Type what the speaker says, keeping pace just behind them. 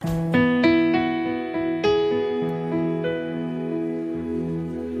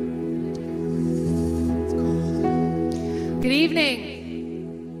evening.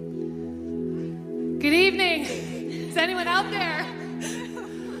 Good evening. Is anyone out there?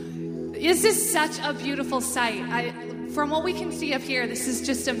 This is such a beautiful sight. From what we can see up here, this is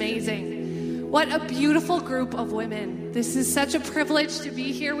just amazing. What a beautiful group of women. This is such a privilege to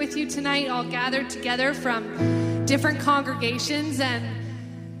be here with you tonight, all gathered together from different congregations.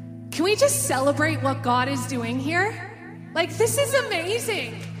 And can we just celebrate what God is doing here? Like, this is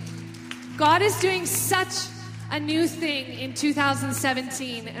amazing. God is doing such a new thing in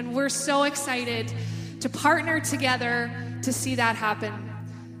 2017, and we're so excited to partner together to see that happen.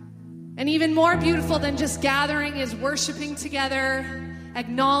 And even more beautiful than just gathering is worshiping together,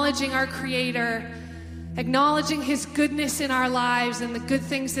 acknowledging our Creator, acknowledging His goodness in our lives and the good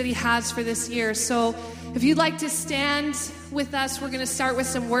things that He has for this year. So if you'd like to stand with us, we're going to start with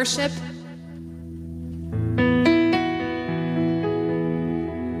some worship.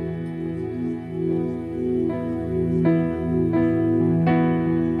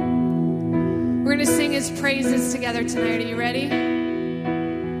 We're going to sing His praises together tonight. Are you ready?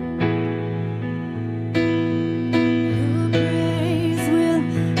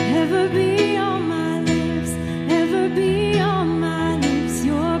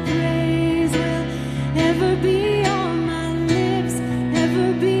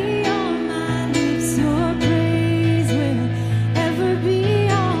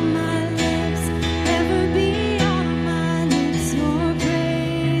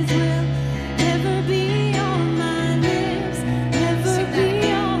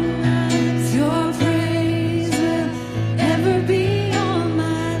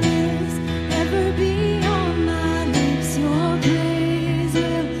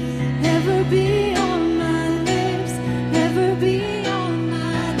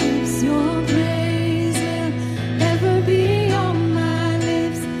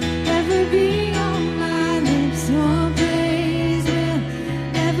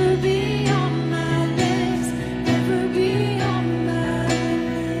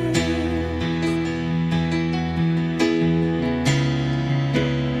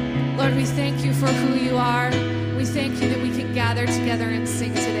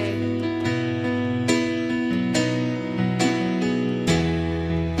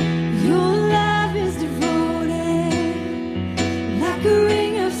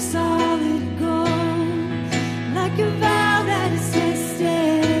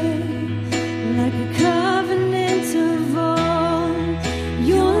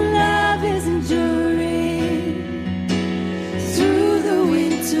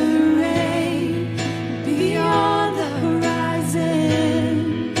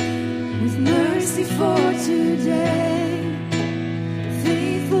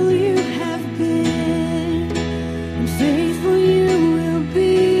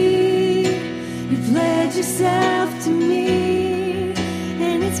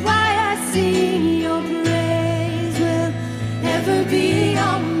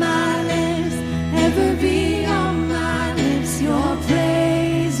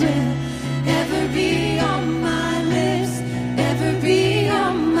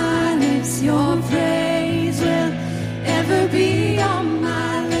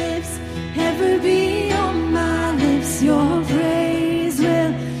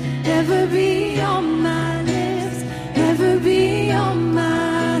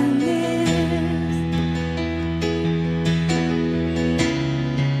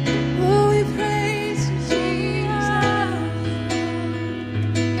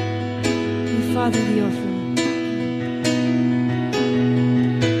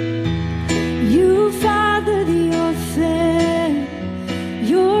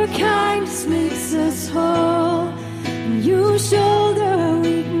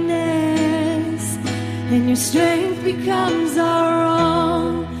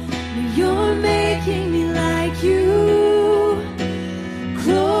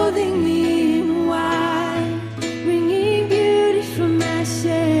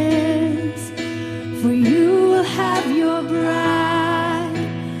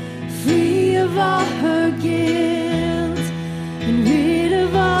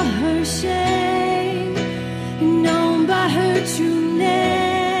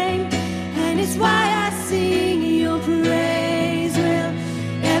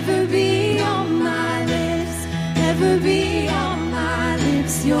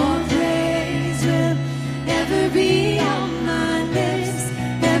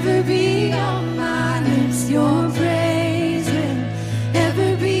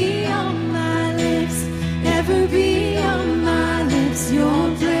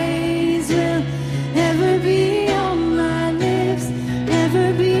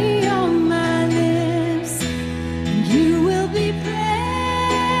 You will be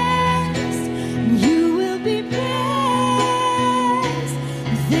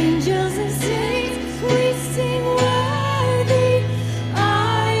angels and saints, we sing worthy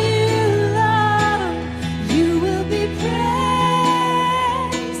are you, Lord. You will be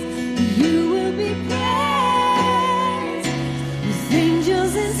praised. You will be praised. With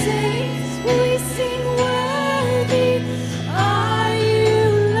angels and saints, we sing worthy are you,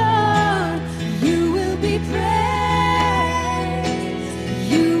 Lord. You will be praised.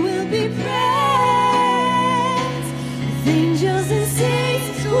 You will be praised. With angels and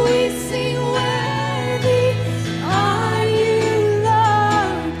saints, we sing worthy are you,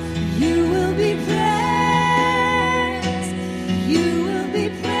 Lord. You will be praised. You will be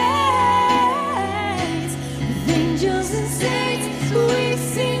praised. With angels and saints, we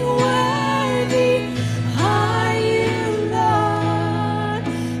sing worthy are you, Lord.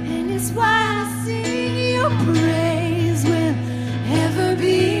 And it's why I sing your praise will ever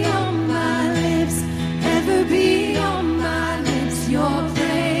be on my lips, ever be on my lips. Your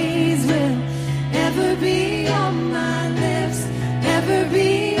praise will ever be on my lips, ever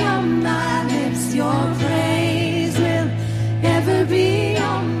be on my lips. Your praise will ever be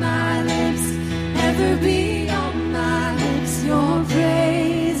on my lips, ever be on my lips. Your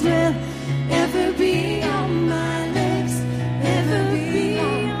praise will ever be on my lips, ever be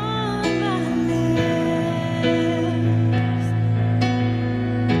on my lips.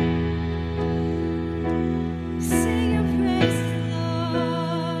 Sing your praise,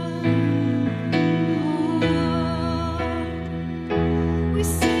 Lord. We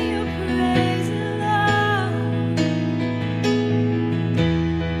sing your praise, Lord.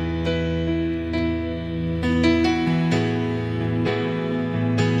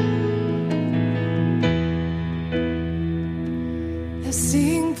 I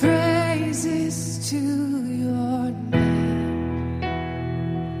sing praises to your name,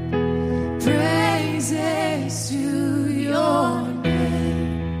 praises to your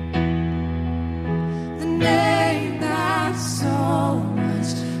name, the name that's so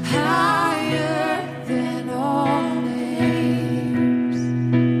much higher than all names.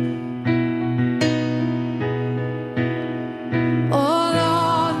 All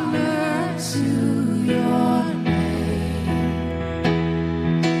honor to your name.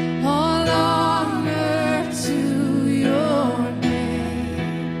 All honor to your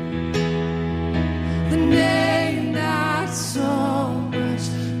name, the name that's so much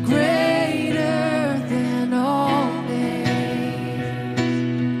greater than all names.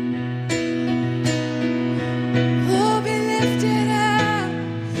 Oh, be lifted up,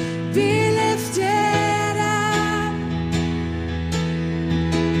 be lifted up,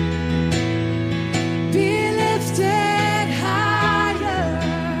 be lifted higher.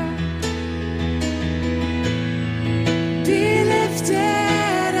 Be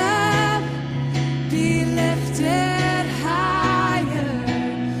lifted up, be lifted higher.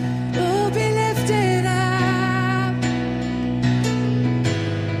 Oh, be lifted up,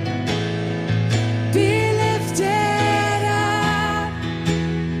 be lifted up,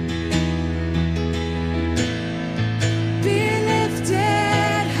 be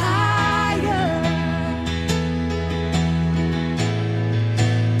lifted higher.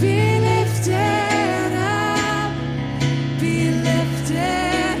 Be lifted up, be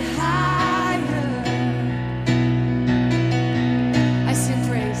lifted higher. I sing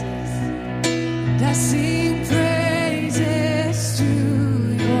praises. And I sing praises to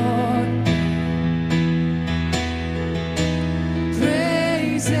your name.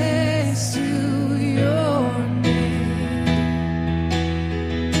 Praises to your name.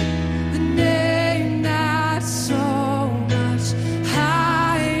 The name that's so much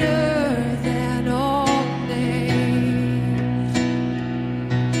higher than all names.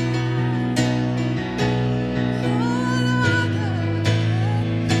 All honor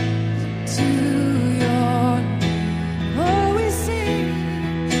to your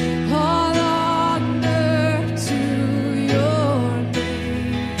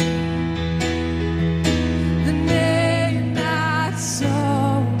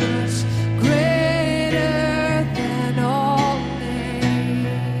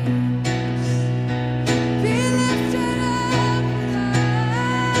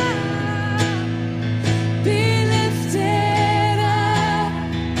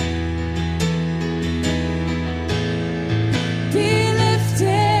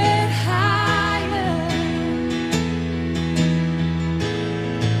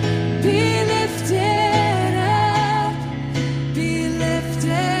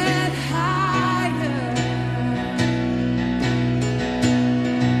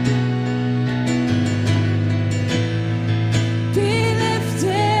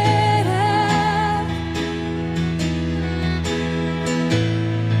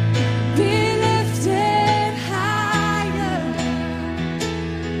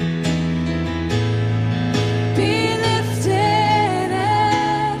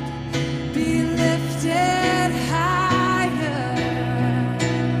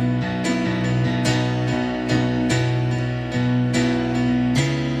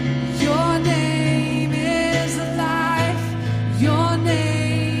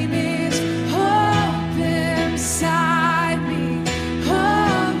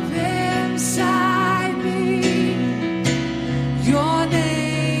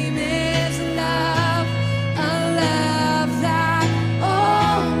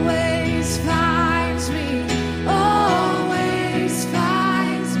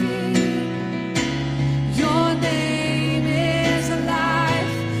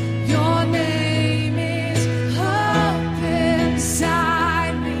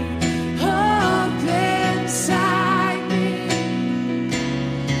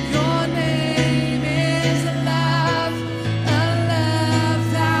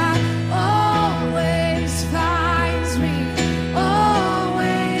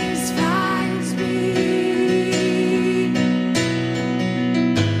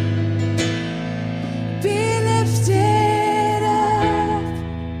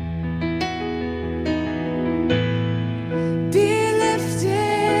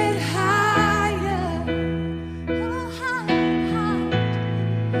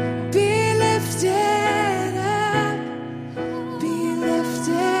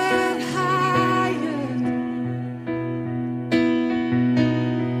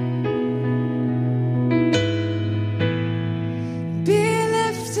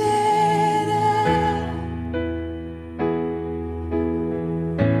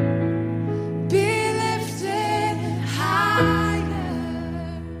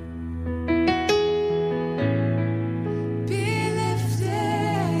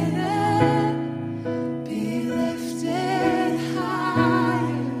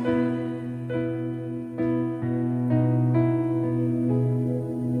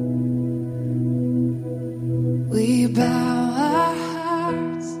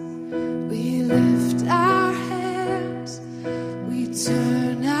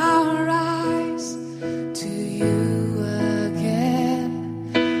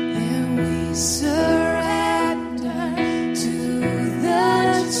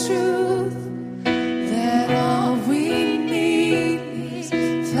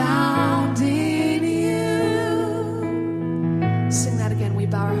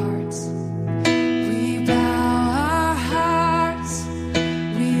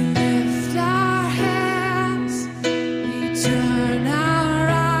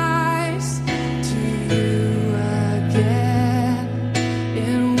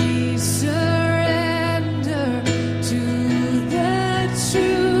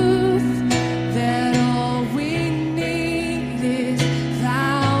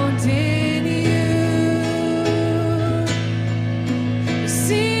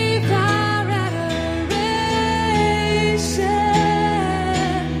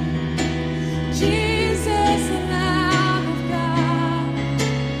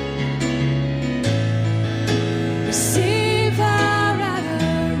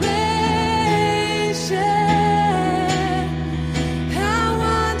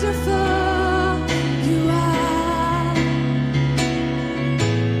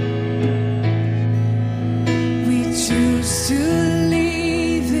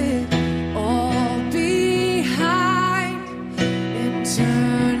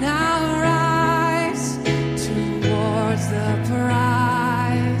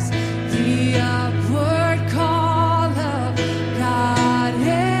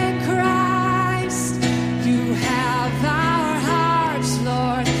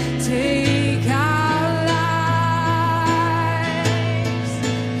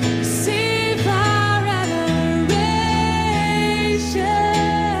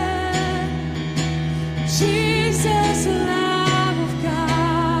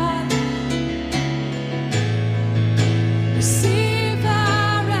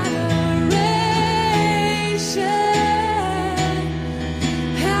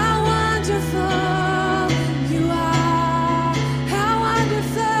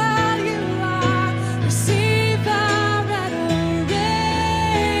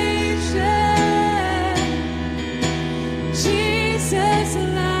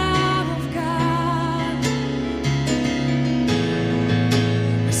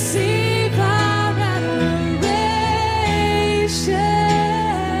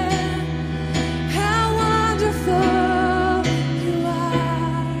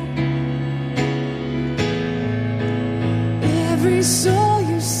soul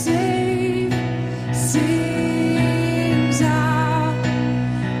you save sings out.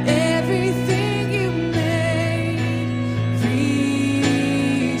 Everything you made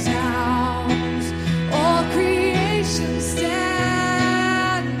resounds. All creation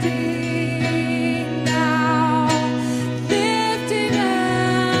standing now, lifting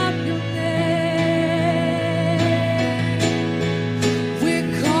up your name. We're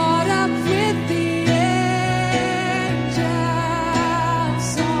caught up with the angels'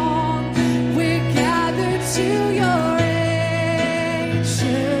 song. We're gathered to your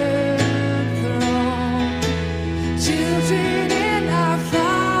ancient throne. Children in our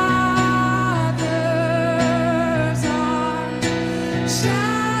Father's arms,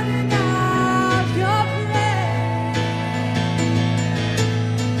 shouting out your praise.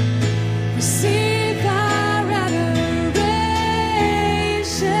 Receive our adoration.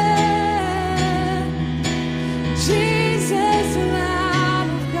 Jesus, Lamb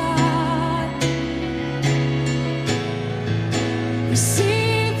of God.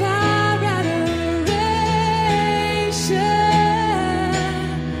 Receive our adoration.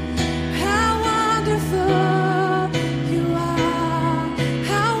 How wonderful you are.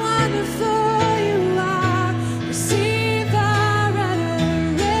 How wonderful you are. Receive our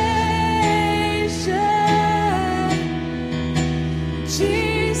adoration.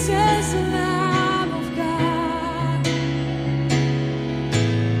 Jesus, Lamb of God.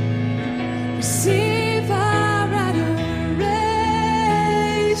 Receive our adoration.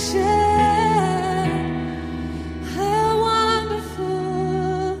 How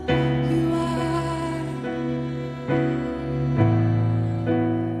wonderful you are.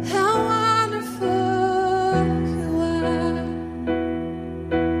 How wonderful you are.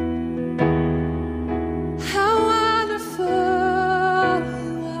 How wonderful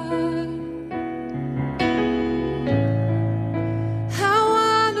you are. How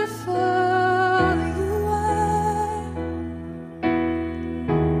wonderful you are.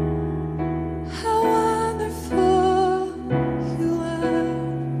 How wonderful you are.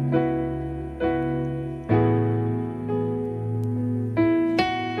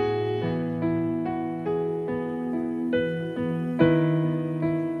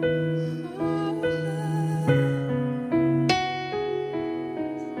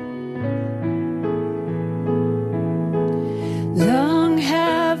 Long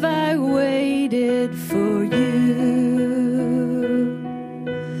have I waited for you.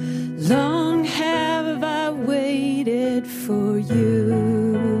 Long have I waited for you.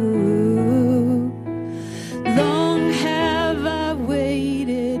 Long have I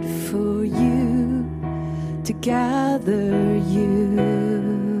waited for you to gather you.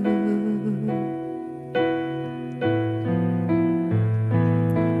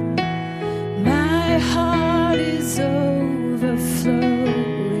 My heart is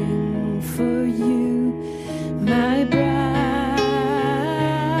overflowing for you, my bride.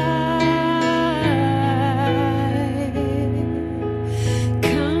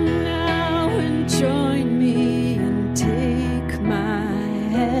 Come now and join me and take my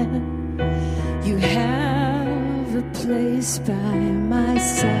hand. You have a place by my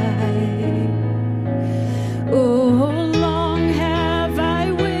side. Oh, long have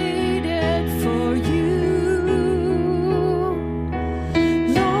I waited for you.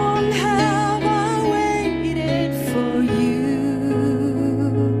 Long have I waited for you.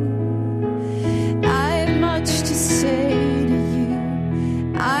 I have much to say to you.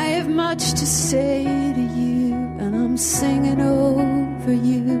 I have much to say to you, and I'm singing over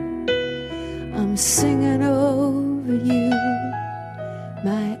you. I'm singing over you.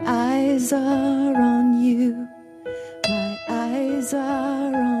 My eyes are on you. My eyes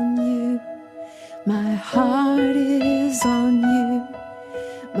are on you. My heart is on you.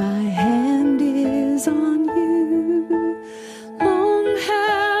 My hand is on you. Long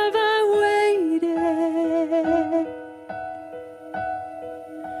have I waited.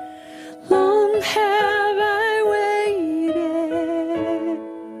 Long have I waited.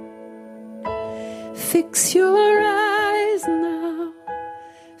 Fix your eyes now.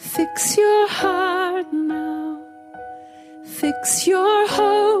 Fix your heart now. Fix your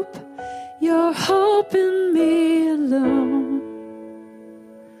hope in me alone.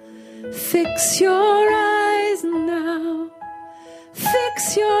 Fix your eyes now.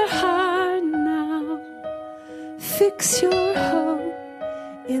 Fix your heart now. Fix your hope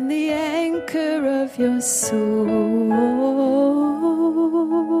in the anchor of your soul.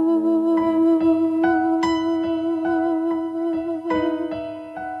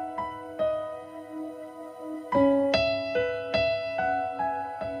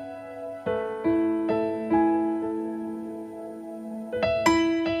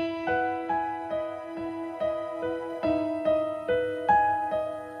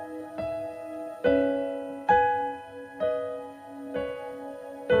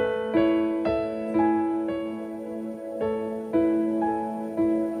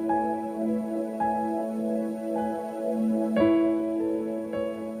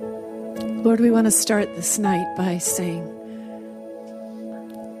 Lord, we want to start this night by saying,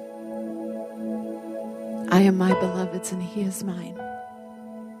 I am my beloved's and he is mine.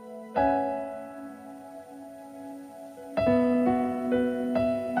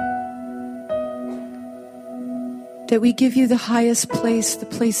 That we give you the highest place, the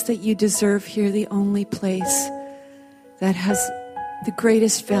place that you deserve here, the only place that has the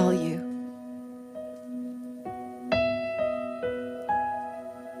greatest value.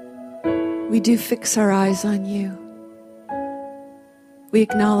 We do fix our eyes on you. We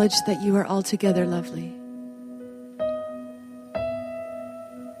acknowledge that you are altogether lovely.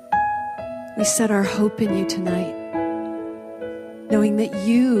 We set our hope in you tonight, knowing that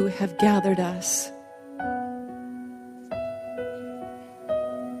you have gathered us.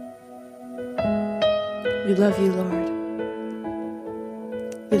 We love you, Lord.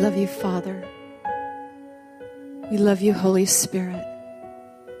 We love you, Father. We love you, Holy Spirit.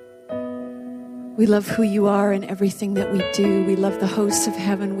 We love who you are and everything that we do. We love the hosts of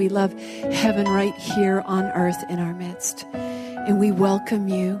heaven. We love heaven right here on earth in our midst. And we welcome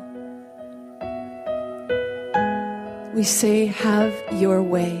you. We say, have your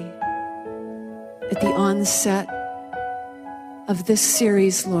way. At the onset of this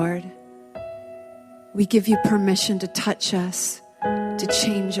series, Lord, we give you permission to touch us, to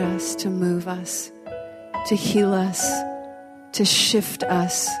change us, to move us, to heal us, to shift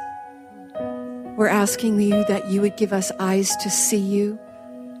us. We're asking you that you would give us eyes to see you,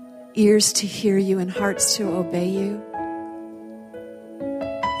 ears to hear you, and hearts to obey you.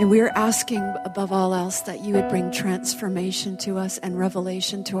 And we are asking above all else that you would bring transformation to us and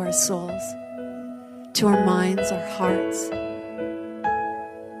revelation to our souls, to our minds, our hearts.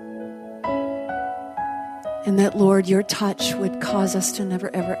 And that, Lord, your touch would cause us to never,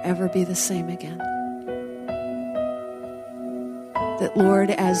 ever, ever be the same again. That, Lord,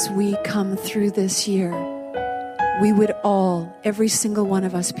 as we come through this year, we would all, every single one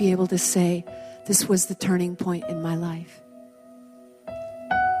of us, be able to say, this was the turning point in my life.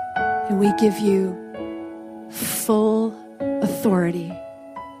 And we give you full authority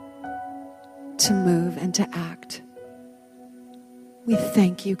to move and to act. We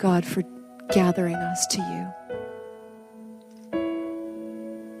thank you, God, for gathering us to you.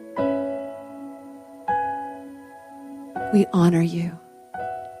 We honor you.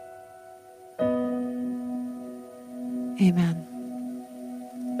 Amen.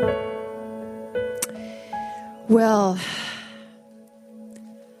 Well,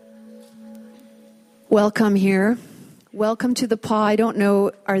 welcome here. Welcome to the PAW. I don't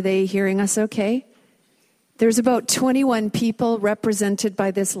know, are they hearing us okay? There's about 21 people represented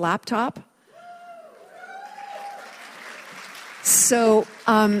by this laptop. So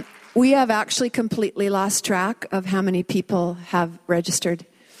we have actually completely lost track of how many people have registered.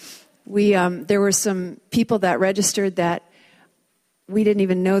 There were some people that registered that we didn't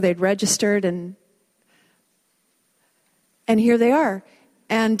even know they'd registered, and here they are.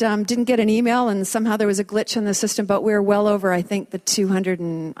 And didn't get an email, and somehow there was a glitch in the system, but we're well over, I think, the 200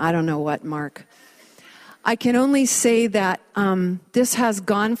 and I don't know what mark. I can only say that this has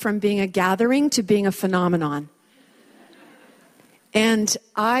gone from being a gathering to being a phenomenon. And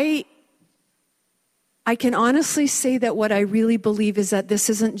I can honestly say that what I really believe is that this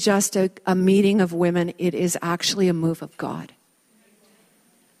isn't just a meeting of women, it is actually a move of God.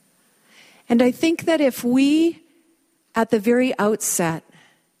 And I think that if we, at the very outset,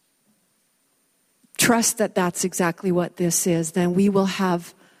 trust that that's exactly what this is, then we will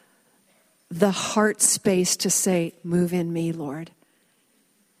have the heart space to say, move in me, Lord.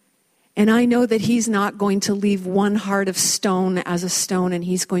 And I know that he's not going to leave one heart of stone as a stone, and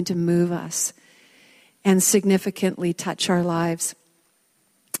he's going to move us and significantly touch our lives.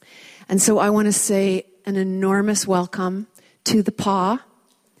 And so I want to say an enormous welcome to the PAW.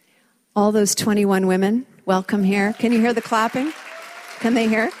 All those 21 women, welcome here. Can you hear the clapping? Can they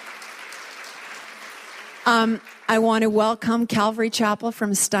hear? I want to welcome Calvary Chapel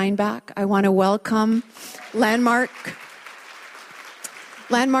from Steinbach. I want to welcome Landmark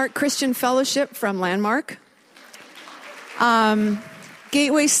Christian Fellowship from Landmark.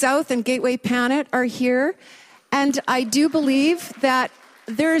 Gateway South and Gateway Panet are here. And I do believe that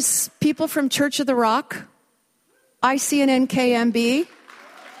there's people from Church of the Rock. I see an NKMB.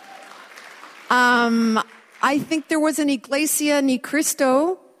 I think there was an Iglesia Ni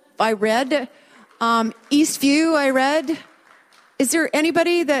Cristo, I read. Eastview, I read. Is there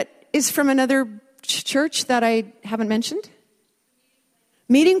anybody that is from another church that I haven't mentioned?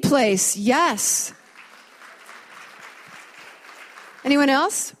 Meeting Place, yes. Anyone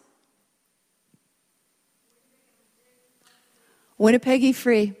else? Winnipeg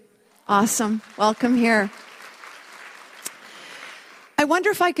Free. Awesome. Welcome here. I wonder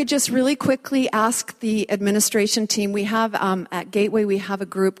if I could just really quickly ask the administration team. We have, at Gateway, we have a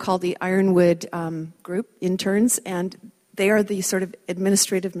group called the Ironwood Group, interns, and they are the sort of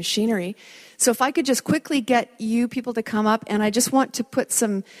administrative machinery. So if I could just quickly get you people to come up, and I just want to put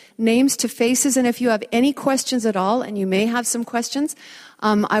some names to faces, and if you have any questions at all, and you may have some questions,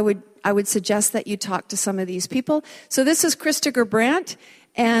 I would suggest that you talk to some of these people. So this is Krista Gerbrandt,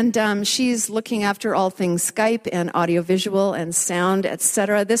 and she's looking after all things Skype and audiovisual and sound,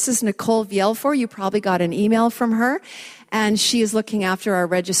 etc. This is Nicole Vielfor. You probably got an email from her. And she is looking after our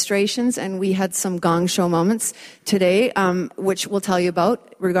registrations, and we had some gong show moments today, which we'll tell you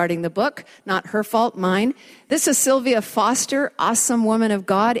about regarding the book. Not her fault, mine. This is Sylvia Foster, awesome woman of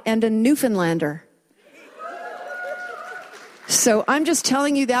God, and a Newfoundlander. So I'm just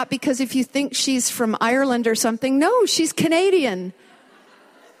telling you that because if you think she's from Ireland or something, no, she's Canadian.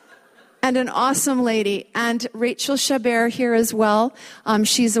 And an awesome lady. And Rachel Chabert here as well.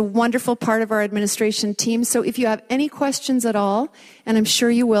 She's a wonderful part of our administration team. So if you have any questions at all, and I'm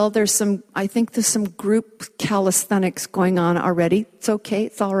sure you will, I think there's some group calisthenics going on already. It's okay.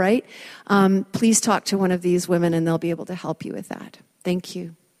 It's all right. Please talk to one of these women and they'll be able to help you with that. Thank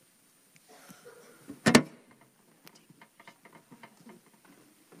you.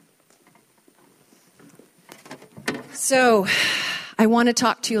 So, I want to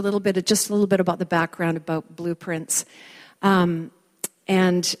talk to you just a little bit about the background about Blueprints,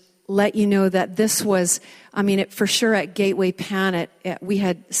 and let you know that this was, for sure at Gateway Pan, we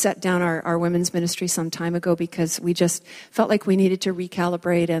had set down our women's ministry some time ago because we just felt like we needed to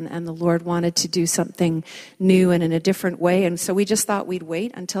recalibrate and the Lord wanted to do something new and in a different way. And so we just thought we'd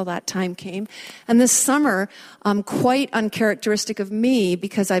wait until that time came. And this summer, quite uncharacteristic of me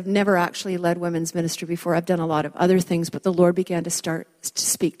because I've never actually led women's ministry before. I've done a lot of other things, but the Lord began to start to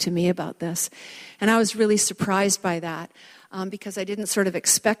speak to me about this. And I was really surprised by that. Because I didn't sort of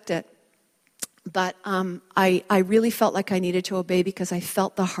expect it. But I really felt like I needed to obey because I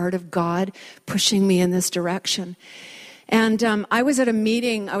felt the heart of God pushing me in this direction. And I was at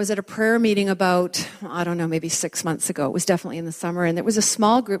a prayer meeting about, maybe 6 months ago. It was definitely in the summer. And it was a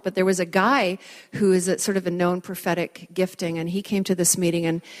small group, but there was a guy who is sort of a known prophetic gifting. And he came to this meeting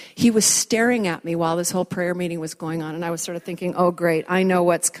and he was staring at me while this whole prayer meeting was going on. And I was sort of thinking, oh, great, I know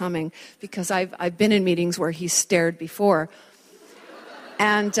what's coming. Because I've been in meetings where he stared before.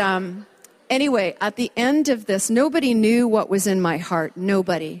 And anyway, at the end of this, nobody knew what was in my heart.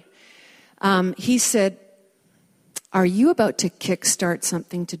 Nobody. He said, "Are you about to kickstart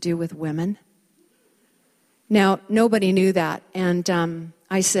something to do with women?" Now, nobody knew that. And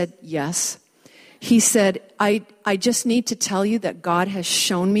I said, yes. He said, I just need to tell you that God has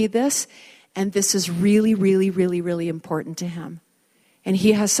shown me this, and this is really, really, really, really important to him. And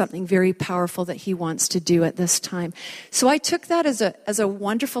he has something very powerful that he wants to do at this time. So I took that as a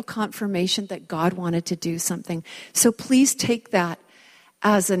wonderful confirmation that God wanted to do something. So please take that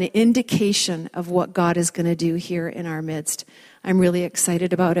as an indication of what God is going to do here in our midst. I'm really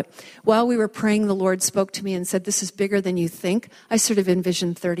excited about it. While we were praying, the Lord spoke to me and said, this is bigger than you think. I sort of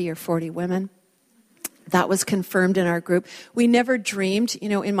envisioned 30 or 40 women. That was confirmed in our group. We never dreamed,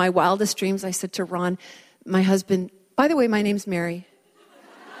 in my wildest dreams, I said to Ron, my husband, by the way, my name's Mary.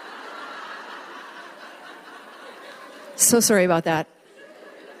 So sorry about that.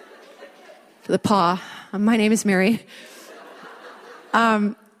 For the paw. My name is Mary.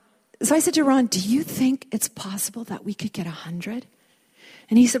 So I said to Ron, do you think it's possible that we could get 100?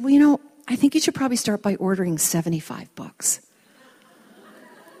 And he said, well, I think you should probably start by ordering 75 books.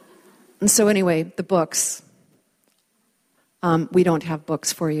 And so anyway, the books. We don't have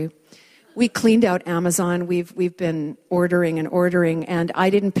books for you. We cleaned out Amazon. We've been ordering, and I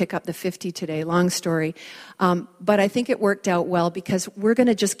didn't pick up the 50 today, long story. But I think it worked out well because we're going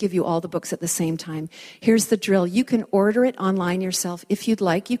to just give you all the books at the same time. Here's the drill. You can order it online yourself if you'd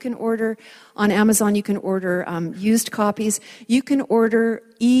like. You can order on Amazon. You can order used copies. You can order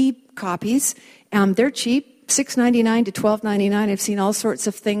e-copies. They're cheap. $6.99 to $12.99. I've seen all sorts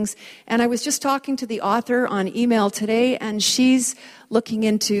of things. And I was just talking to the author on email today, and she's looking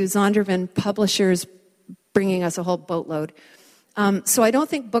into Zondervan Publishers bringing us a whole boatload. So I don't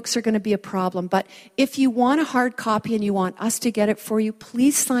think books are going to be a problem. But if you want a hard copy and you want us to get it for you,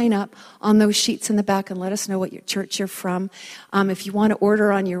 please sign up on those sheets in the back and let us know what your church you're from. If you want to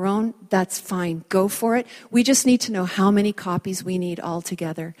order on your own, that's fine. Go for it. We just need to know how many copies we need all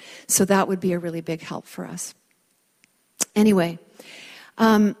together. So that would be a really big help for us. Anyway,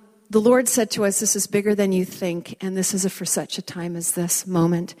 the Lord said to us, this is bigger than you think, and this is for such a time as this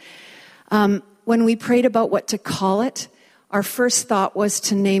moment. When we prayed about what to call it, our first thought was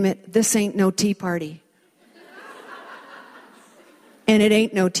to name it, This Ain't No Tea Party. And it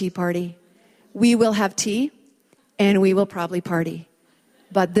ain't no tea party. We will have tea, and we will probably party.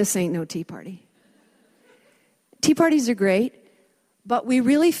 But this ain't no tea party. Tea parties are great, but we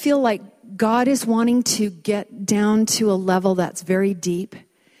really feel like God is wanting to get down to a level that's very deep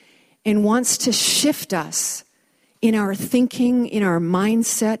and wants to shift us in our thinking, in our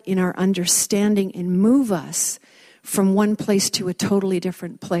mindset, in our understanding, and move us from one place to a totally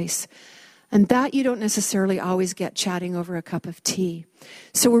different place. And that you don't necessarily always get chatting over a cup of tea.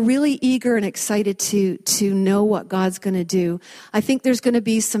 So we're really eager and excited to know what God's going to do. I think there's going to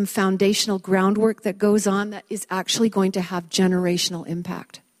be some foundational groundwork that goes on that is actually going to have generational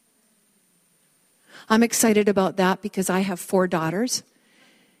impact. I'm excited about that because I have 4 daughters,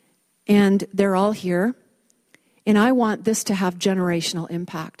 and they're all here. And I want this to have generational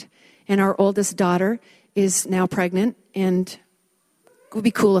impact. And our oldest daughter is now pregnant, and it would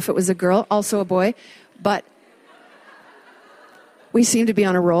be cool if it was a girl, also a boy, but we seem to be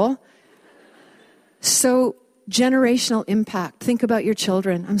on a roll. So generational impact. Think about your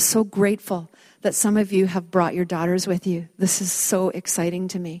children. I'm so grateful that some of you have brought your daughters with you. This is so exciting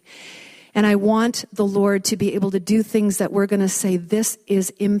to me. And I want the Lord to be able to do things that we're going to say, this is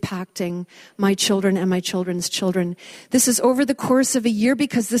impacting my children and my children's children. This is over the course of a year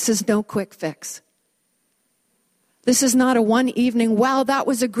because this is no quick fix. This is not a one evening, wow, that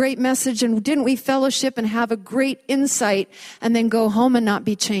was a great message, and didn't we fellowship and have a great insight, and then go home and not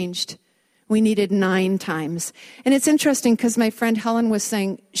be changed. We needed 9 times. And it's interesting because my friend Helen was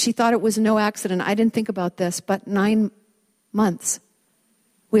saying she thought it was no accident. I didn't think about this, but 9 months.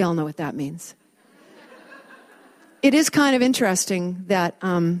 We all know what that means. It is kind of interesting that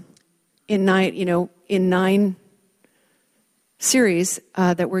in 9 series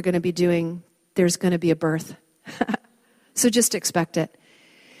that we're going to be doing, there's going to be a birth. So just expect it.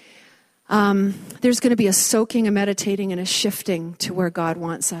 There's going to be a soaking, a meditating, and a shifting to where God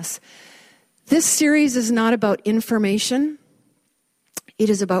wants us. This series is not about information. It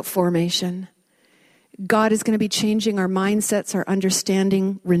is about formation. God is going to be changing our mindsets, our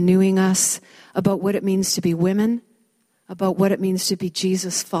understanding, renewing us about what it means to be women, about what it means to be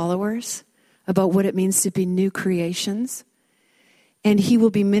Jesus followers, about what it means to be new creations. And he will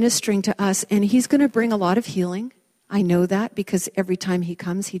be ministering to us, and he's going to bring a lot of healing. I know that because every time he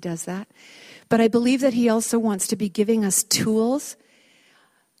comes, he does that. But I believe that he also wants to be giving us tools.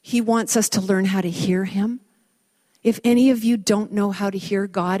 He wants us to learn how to hear him. If any of you don't know how to hear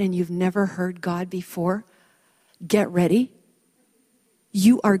God and you've never heard God before, get ready.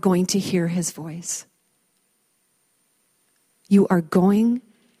 You are going to hear his voice. You are going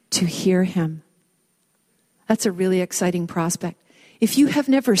to hear him. That's a really exciting prospect. If you have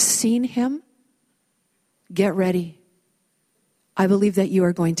never seen him, get ready. I believe that you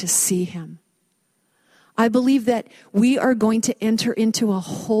are going to see him. I believe that we are going to enter into a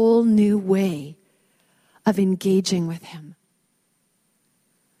whole new way of engaging with him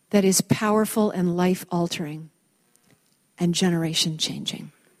that is powerful and life-altering and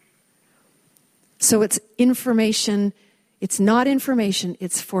generation-changing. So it's information. It's not information,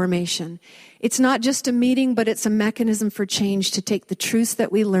 it's formation. It's not just a meeting, but it's a mechanism for change to take the truths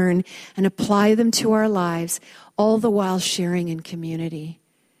that we learn and apply them to our lives, all the while sharing in community.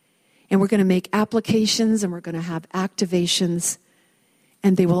 And we're going to make applications and we're going to have activations,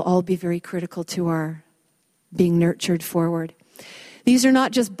 and they will all be very critical to our being nurtured forward. These are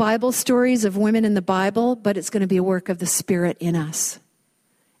not just Bible stories of women in the Bible, but it's going to be a work of the Spirit in us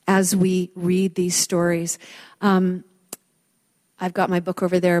as we read these stories. I've got my book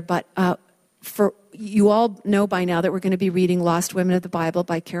over there, but for you all know by now that we're going to be reading Lost Women of the Bible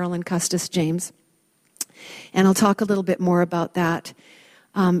by Carolyn Custis James. And I'll talk a little bit more about that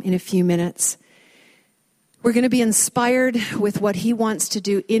in a few minutes. We're going to be inspired with what he wants to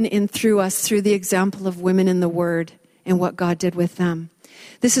do in and through us through the example of women in the Word and what God did with them.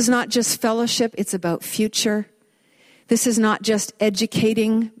 This is not just fellowship, it's about future. This is not just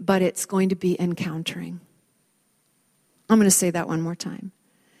educating, but it's going to be encountering. I'm going to say that one more time.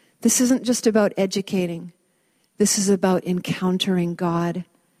 This isn't just about educating. This is about encountering God.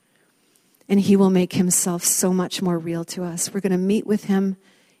 And he will make himself so much more real to us. We're going to meet with him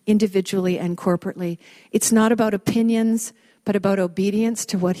individually and corporately. It's not about opinions, but about obedience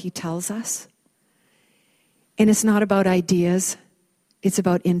to what he tells us. And it's not about ideas. It's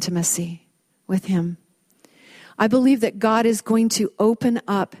about intimacy with him. I believe that God is going to open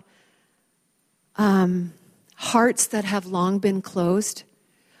up hearts that have long been closed,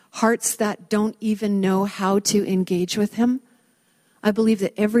 hearts that don't even know how to engage with him. I believe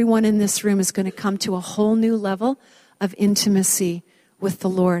that everyone in this room is going to come to a whole new level of intimacy with the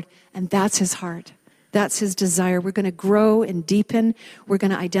Lord. And that's his heart. That's his desire. We're going to grow and deepen. We're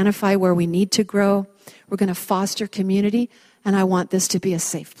going to identify where we need to grow. We're going to foster community. And I want this to be a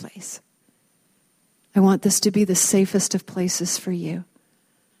safe place. I want this to be the safest of places for you.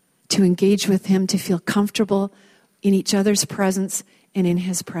 To engage with him, to feel comfortable in each other's presence and in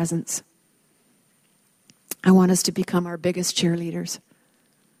his presence. I want us to become our biggest cheerleaders.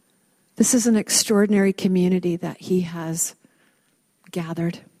 This is an extraordinary community that he has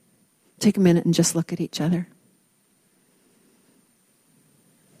gathered. Take a minute and just look at each other.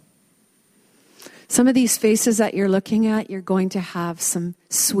 Some of these faces that you're looking at, you're going to have some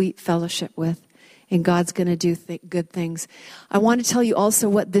sweet fellowship with, and God's going to do good things. I want to tell you also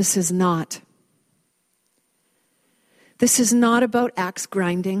what this is not. This is not about axe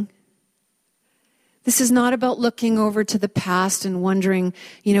grinding. This is not about looking over to the past and wondering,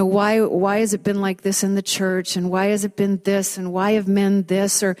 why has it been like this in the church, and why has it been this, and why have men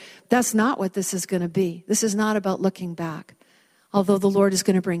this, or that's not what this is going to be. This is not about looking back, although the Lord is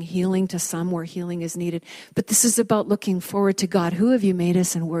going to bring healing to some where healing is needed. But this is about looking forward to God. Who have you made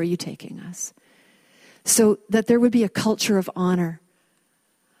us, and where are you taking us? So that there would be a culture of honor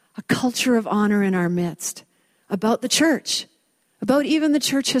in our midst, about the church, about even the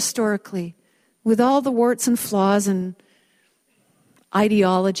church historically. With all the warts and flaws and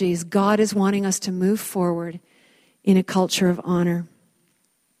ideologies, God is wanting us to move forward in a culture of honor.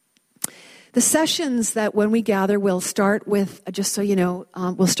 The sessions that when we gather, we'll start with, just so you know,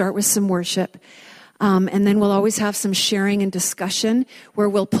 we'll start with some worship. And then we'll always have some sharing and discussion where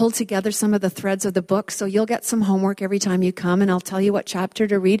we'll pull together some of the threads of the book. So you'll get some homework every time you come, and I'll tell you what chapter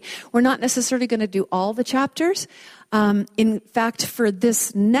to read. We're not necessarily going to do all the chapters. In fact, for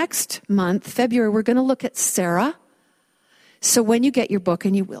this next month, February, we're going to look at Sarah. So when you get your book,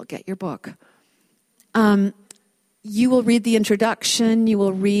 and you will get your book, you will read the introduction. You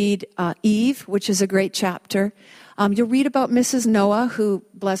will read Eve, which is a great chapter. You'll read about Mrs. Noah, who,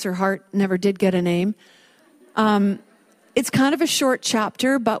 bless her heart, never did get a name. It's kind of a short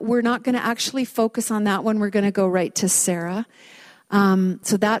chapter, but we're not going to actually focus on that one. We're going to go right to Sarah.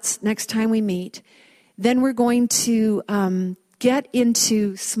 So that's next time we meet. Then we're going to get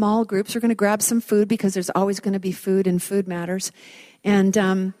into small groups. We're going to grab some food because there's always going to be food, and food matters.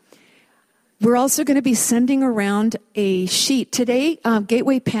 And we're also going to be sending around a sheet. Today,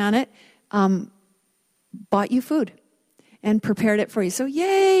 Gateway Panet bought you food and prepared it for you. So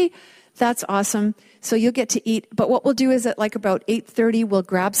yay, that's awesome. So you'll get to eat. But what we'll do is at like about 8:30, we'll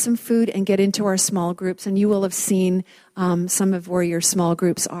grab some food and get into our small groups. And you will have seen some of where your small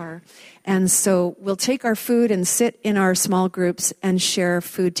groups are. And so we'll take our food and sit in our small groups and share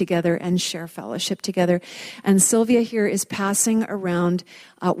food together and share fellowship together. And Sylvia here is passing around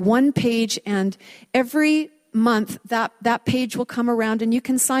one page, and every month that page will come around, and you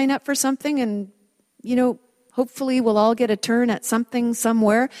can sign up for something, and hopefully we'll all get a turn at something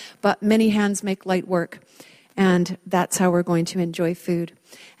somewhere, but many hands make light work. And that's how we're going to enjoy food.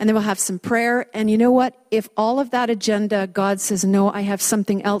 And then we'll have some prayer. And you know what? If all of that agenda, God says, no, I have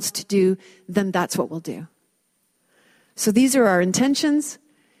something else to do, then that's what we'll do. So these are our intentions,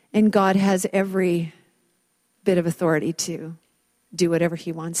 and God has every bit of authority to do whatever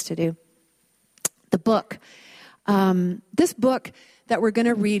he wants to do. The book. This book that we're going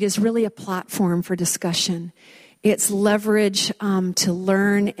to read is really a platform for discussion. It's leverage to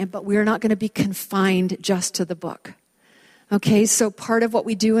learn, but we're not going to be confined just to the book. Okay, so part of what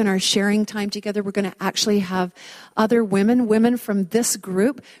we do in our sharing time together, we're going to actually have other women from this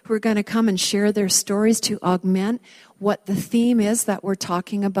group who are going to come and share their stories to augment what the theme is that we're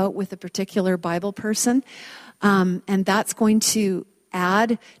talking about with a particular Bible person. And that's going to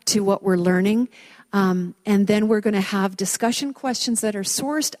add to what we're learning. And then we're going to have discussion questions that are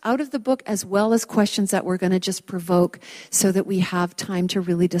sourced out of the book, as well as questions that we're going to just provoke so that we have time to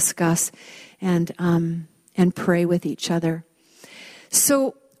really discuss and pray with each other.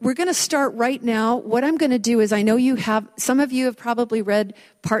 So we're going to start right now. What I'm going to do is, I know some of you have probably read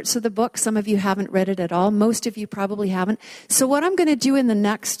parts of the book. Some of you haven't read it at all. Most of you probably haven't. So what I'm going to do in the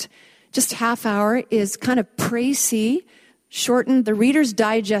next just half hour is kind of précis, shorten the Reader's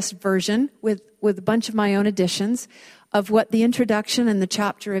Digest version with a bunch of my own additions of what the introduction and the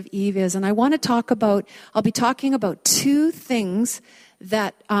chapter of Eve is. And I want to I'll be talking about two things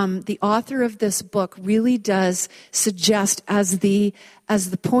that the author of this book really does suggest as the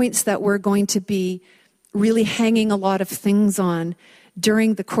points that we're going to be really hanging a lot of things on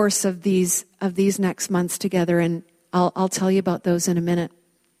during the course of these next months together. And I'll tell you about those in a minute.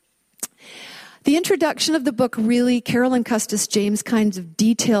 The introduction of the book really, Carolyn Custis James kind of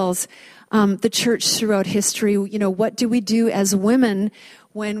details the church throughout history. You know, what do we do as women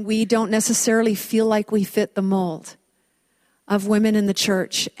when we don't necessarily feel like we fit the mold of women in the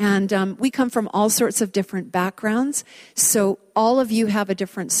church? And we come from all sorts of different backgrounds, so all of you have a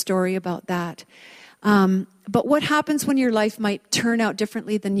different story about that. But what happens when your life might turn out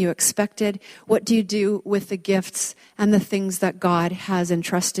differently than you expected? What do you do with the gifts and the things that God has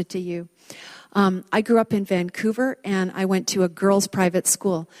entrusted to you? I grew up in Vancouver, and I went to a girls' private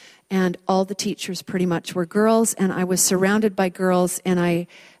school, and all the teachers pretty much were girls, and I was surrounded by girls, and I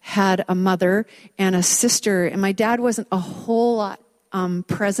had a mother and a sister, and my dad wasn't a whole lot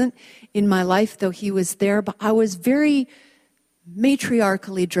present in my life, though he was there, but I was very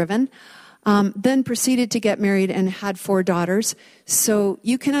matriarchally driven. Then proceeded to get married and had 4 daughters. So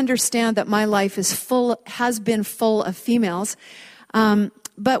you can understand that my life has been full of females.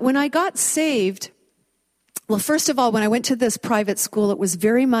 But when I got saved, well, first of all, when I went to this private school, it was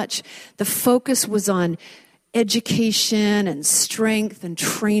very much, the focus was on education and strength and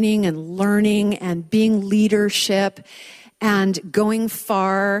training and learning and being leadership and going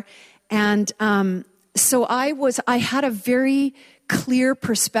far. And so I had a very clear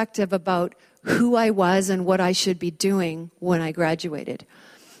perspective about who I was and what I should be doing when I graduated.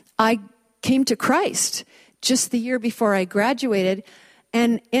 I came to Christ just the year before I graduated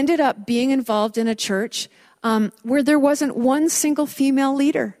and ended up being involved in a church where there wasn't one single female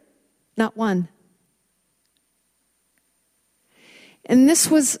leader. Not one. And this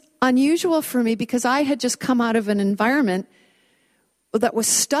was unusual for me because I had just come out of an environment that was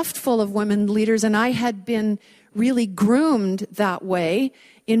stuffed full of women leaders, and I had been really groomed that way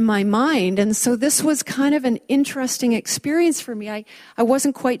in my mind. And so this was kind of an interesting experience for me. I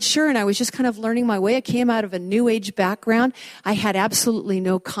wasn't quite sure, and I was just kind of learning my way. I came out of a New Age background. I had absolutely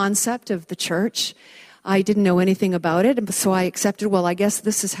no concept of the church. I didn't know anything about it, and so I accepted, well, I guess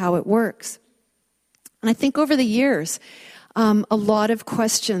this is how it works. And I think over the years, a lot of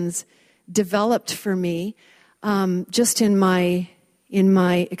questions developed for me just in my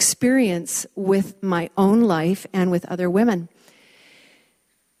experience with my own life and with other women.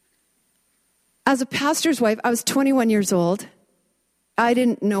 As a pastor's wife, I was 21 years old. I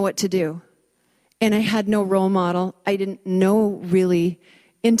didn't know what to do. And I had no role model. I didn't know really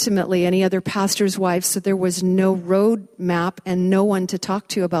intimately any other pastor's wives, so there was no road map and no one to talk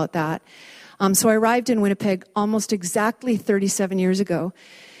to about that. So I arrived in Winnipeg almost exactly 37 years ago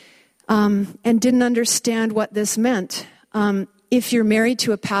and didn't understand what this meant. If you're married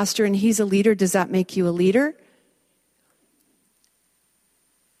to a pastor and he's a leader, does that make you a leader?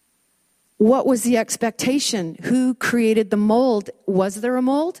 What was the expectation? Who created the mold? Was there a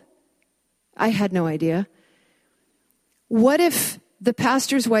mold? I had no idea. What if the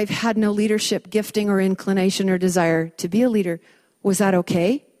pastor's wife had no leadership gifting or inclination or desire to be a leader? Was that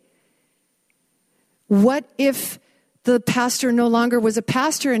okay? What if the pastor no longer was a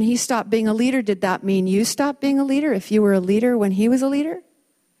pastor and he stopped being a leader? Did that mean you stopped being a leader if you were a leader when he was a leader?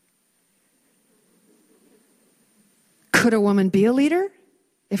 Could a woman be a leader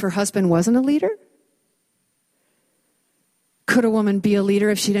if her husband wasn't a leader? Could a woman be a leader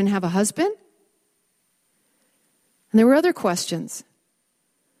if she didn't have a husband? And there were other questions.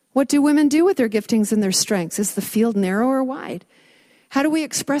 What do women do with their giftings and their strengths? Is the field narrow or wide? How do we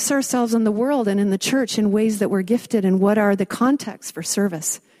express ourselves in the world and in the church in ways that we're gifted, and what are the contexts for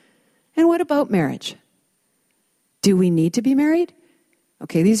service? And what about marriage? Do we need to be married?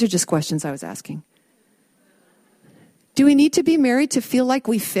 Okay, these are just questions I was asking. Do we need to be married to feel like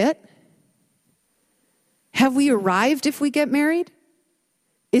we fit? Have we arrived if we get married?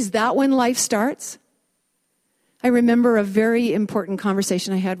 Is that when life starts? I remember a very important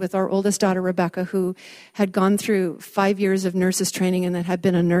conversation I had with our oldest daughter, Rebecca, who had gone through 5 years of nurse's training and that had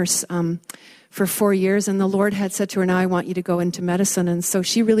been a nurse for 4 years. And the Lord had said to her, now I want you to go into medicine. And so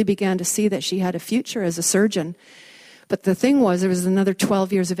she really began to see that she had a future as a surgeon. But the thing was, there was another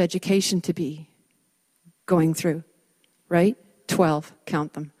 12 years of education to be going through, right? 12,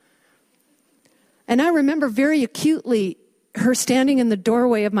 count them. And I remember very acutely her standing in the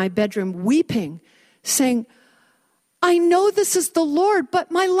doorway of my bedroom weeping, saying, I know this is the Lord, but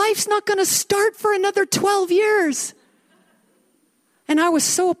my life's not going to start for another 12 years. And I was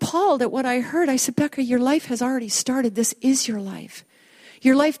so appalled at what I heard. I said, Becca, your life has already started. This is your life.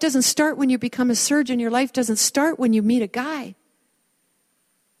 Your life doesn't start when you become a surgeon. Your life doesn't start when you meet a guy.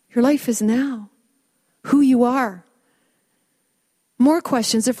 Your life is now. Who you are. More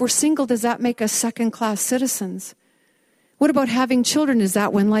questions. If we're single, does that make us second-class citizens? What about having children? Is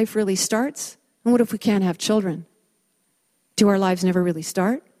that when life really starts? And what if we can't have children? Do our lives never really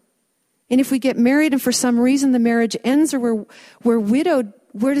start? And if we get married and for some reason the marriage ends or we're widowed,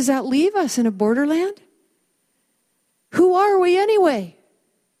 where does that leave us? In a borderland? Who are we anyway?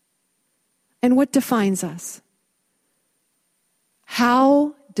 And what defines us?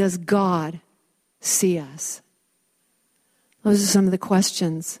 How does God see us? Those are some of the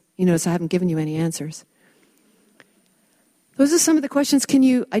questions. You notice I haven't given you any answers. Those are some of the questions. Can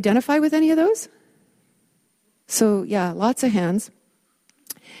you identify with any of those? So, yeah, lots of hands.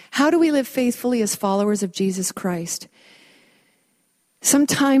 How do we live faithfully as followers of Jesus Christ?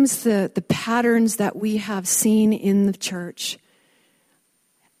 Sometimes the patterns that we have seen in the church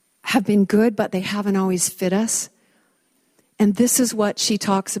have been good, but they haven't always fit us. And this is what she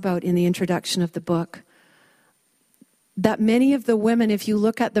talks about in the introduction of the book. That many of the women, if you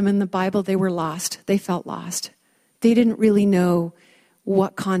look at them in the Bible, they were lost. They felt lost. They didn't really know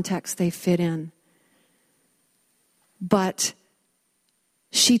what context they fit in. But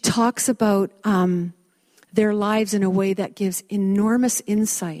she talks about their lives in a way that gives enormous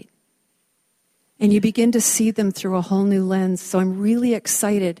insight. And you begin to see them through a whole new lens. So I'm really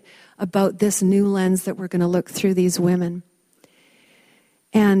excited about this new lens that we're going to look through these women.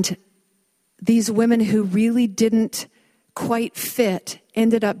 And these women who really didn't quite fit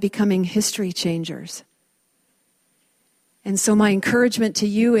ended up becoming history changers. And so my encouragement to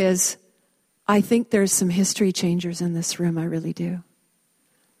you is, I think there's some history changers in this room. I really do.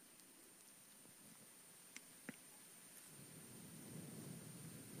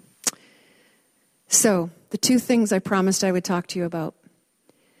 So, the two things I promised I would talk to you about.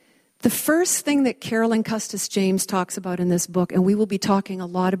 The first thing that Carolyn Custis James talks about in this book, and we will be talking a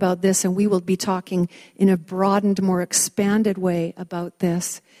lot about this, and we will be talking in a broadened, more expanded way about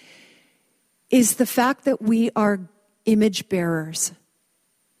this, is the fact that we are image bearers.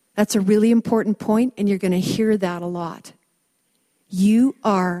 That's a really important point, and you're going to hear that a lot. You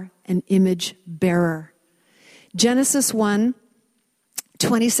are an image bearer. Genesis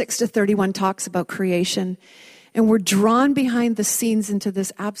 1:26-31 talks about creation. And we're drawn behind the scenes into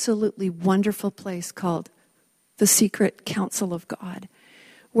this absolutely wonderful place called the secret counsel of God,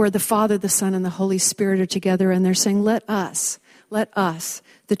 where the Father, the Son, and the Holy Spirit are together, and they're saying, let us,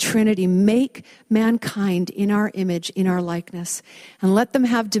 the Trinity, make mankind in our image, in our likeness, and let them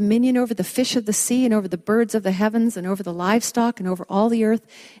have dominion over the fish of the sea and over the birds of the heavens and over the livestock and over all the earth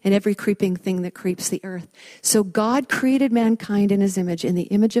and every creeping thing that creeps the earth. So God created mankind in his image. In the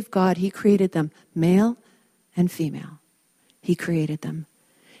image of God, he created them, male and female. He created them.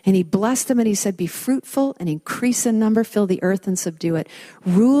 And he blessed them and he said, be fruitful and increase in number, fill the earth and subdue it.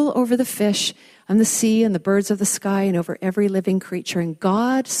 Rule over the fish and the sea and the birds of the sky and over every living creature. And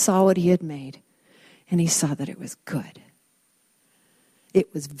God saw what he had made, and he saw that it was good.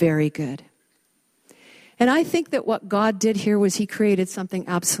 It was very good. And I think that what God did here was he created something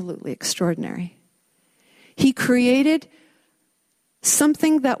absolutely extraordinary. He created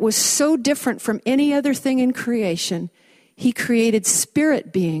something that was so different from any other thing in creation. He created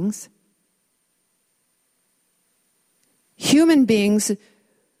spirit beings, human beings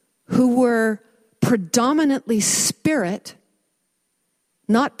who were predominantly spirit,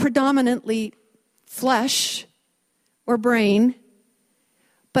 not predominantly flesh or brain,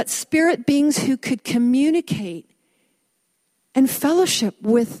 but spirit beings who could communicate and fellowship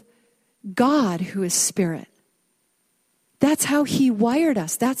with God, who is spirit. That's how he wired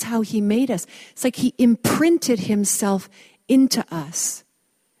us. That's how he made us. It's like he imprinted himself into us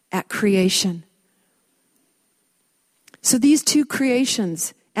at creation. So these two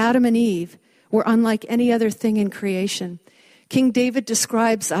creations, Adam and Eve, were unlike any other thing in creation. King David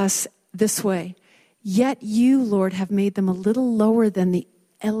describes us this way: yet you, Lord, have made them a little lower than the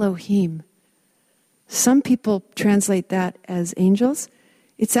Elohim. Some people translate that as angels.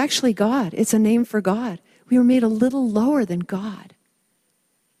 It's actually God. It's a name for God. We were made a little lower than God.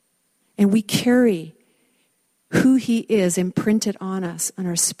 And we carry who he is imprinted on us, on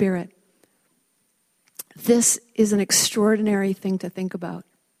our spirit. This is an extraordinary thing to think about.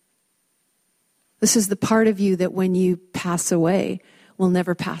 This is the part of you that when you pass away will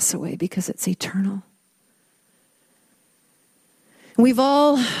never pass away because it's eternal. We've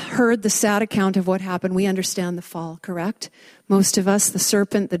all heard the sad account of what happened. We understand the fall, correct? Most of us, the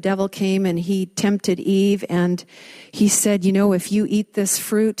serpent, the devil came and he tempted Eve and he said, you know, if you eat this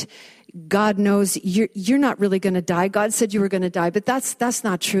fruit, God knows you're not really going to die. God said you were going to die, but that's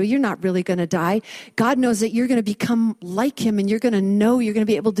not true. You're not really going to die. God knows that you're going to become like him and you're going to know, you're going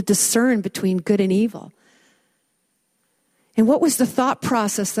to be able to discern between good and evil. And what was the thought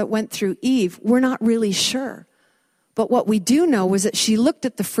process that went through Eve? We're not really sure. But what we do know was that she looked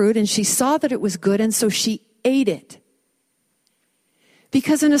at the fruit and she saw that it was good, and so she ate it.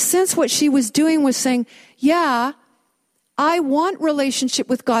 Because in a sense, what she was doing was saying, yeah, I want relationship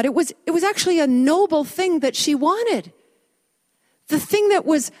with God. It was actually a noble thing that she wanted. The thing that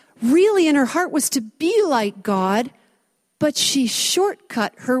was really in her heart was to be like God, but she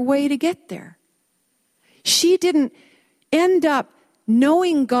shortcut her way to get there. She didn't end up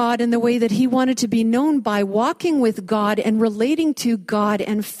knowing God in the way that he wanted to be known by walking with God and relating to God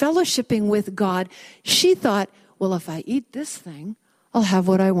and fellowshipping with God. She thought, well, if I eat this thing, I'll have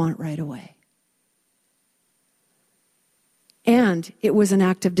what I want right away. And it was an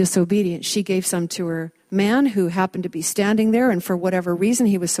act of disobedience. She gave some to her man who happened to be standing there, and for whatever reason,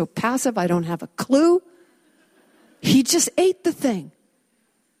 he was so passive, I don't have a clue. He just ate the thing.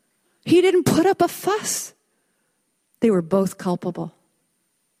 He didn't put up a fuss. They were both culpable.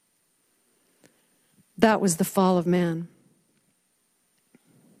 That was the fall of man.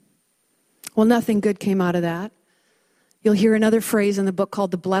 Well, nothing good came out of that. You'll hear another phrase in the book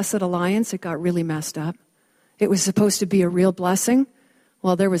called the Blessed Alliance. It got really messed up. It was supposed to be a real blessing.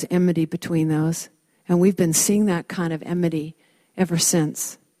 Well, there was enmity between those. And we've been seeing that kind of enmity ever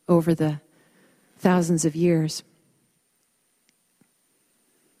since, over the thousands of years.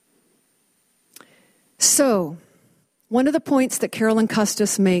 So, one of the points that Carolyn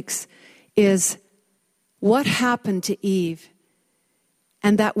Custis makes is what happened to Eve,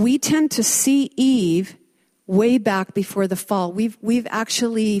 and that we tend to see Eve way back before the fall. We've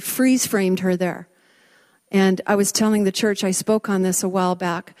actually freeze-framed her there. And I was telling the church, I spoke on this a while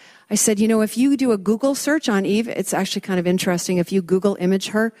back. I said, if you do a Google search on Eve, it's actually kind of interesting. If you Google image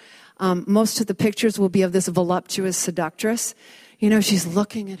her, most of the pictures will be of this voluptuous seductress. She's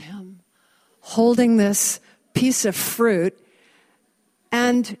looking at him, holding this piece of fruit,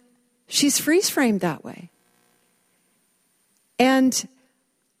 and she's freeze-framed that way. And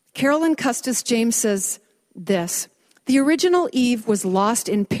Carolyn Custis James says this: the original Eve was lost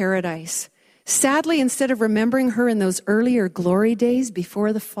in paradise. Sadly, instead of remembering her in those earlier glory days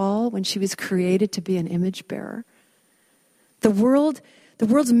before the fall, when she was created to be an image bearer, the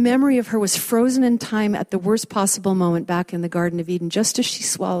world's memory of her was frozen in time at the worst possible moment back in the Garden of Eden, just as she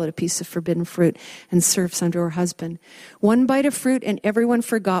swallowed a piece of forbidden fruit and served some to her husband. One bite of fruit and everyone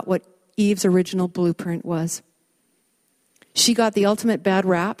forgot what Eve's original blueprint was. She got the ultimate bad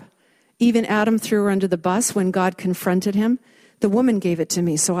rap. Even Adam threw her under the bus when God confronted him. The woman gave it to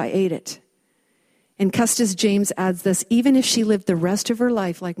me, so I ate it. And Custis James adds this: even if she lived the rest of her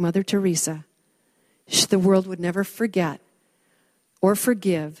life like Mother Teresa, the world would never forget or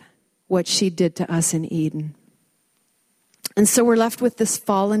forgive what she did to us in Eden. And so we're left with this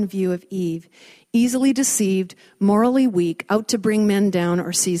fallen view of Eve, easily deceived, morally weak, out to bring men down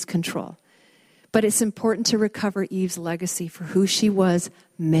or seize control. But it's important to recover Eve's legacy for who she was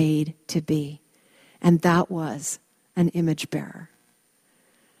made to be. And that was an image bearer.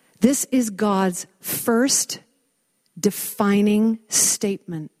 This is God's first defining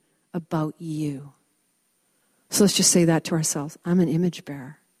statement about you. So let's just say that to ourselves. I'm an image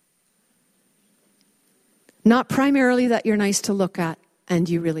bearer. Not primarily that you're nice to look at, and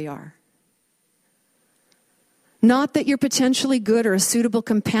you really are. Not that you're potentially good or a suitable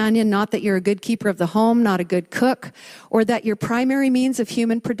companion, not that you're a good keeper of the home, not a good cook, or that your primary means of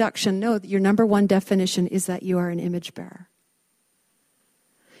human production. No, your number one definition is that you are an image bearer.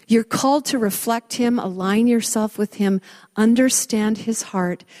 You're called to reflect him, align yourself with him, understand his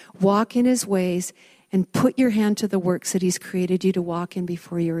heart, walk in his ways, and put your hand to the works that he's created you to walk in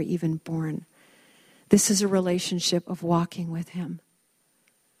before you were even born. This is a relationship of walking with him,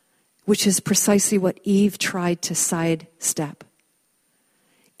 which is precisely what Eve tried to sidestep.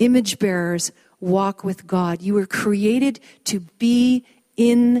 Image bearers walk with God. You were created to be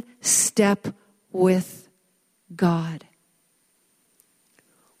in step with God.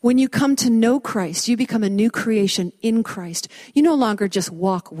 When you come to know Christ, you become a new creation in Christ. You no longer just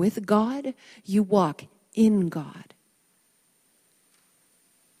walk with God, you walk in God.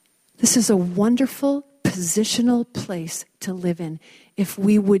 This is a wonderful positional place to live in if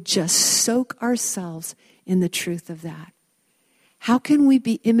we would just soak ourselves in the truth of that. How can we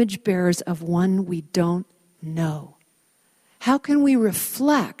be image bearers of one we don't know? How can we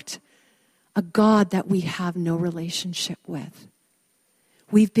reflect a God that we have no relationship with?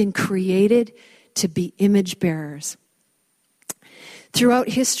 We've been created to be image bearers. Throughout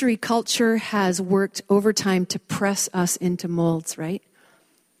history, culture has worked overtime to press us into molds, right?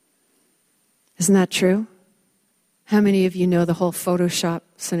 Isn't that true? How many of you know the whole Photoshop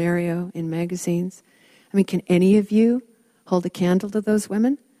scenario in magazines? I mean, can any of you hold a candle to those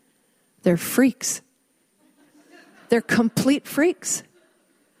women? They're freaks. They're complete freaks.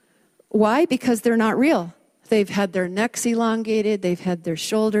 Why? Because they're not real. They've had their necks elongated. They've had their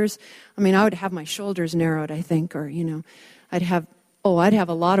shoulders. I mean, I would have my shoulders narrowed, I think, or, I'd have a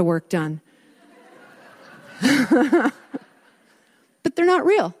lot of work done. But they're not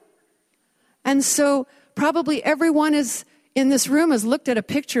real. And so probably everyone in this room has looked at a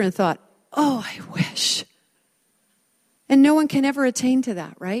picture and thought, oh, I wish. And no one can ever attain to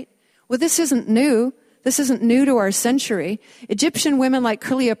that, right? Well, this isn't new. This isn't new to our century. Egyptian women like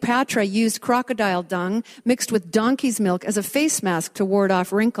Cleopatra used crocodile dung mixed with donkey's milk as a face mask to ward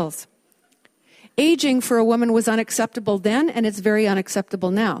off wrinkles. Aging for a woman was unacceptable then, and it's very unacceptable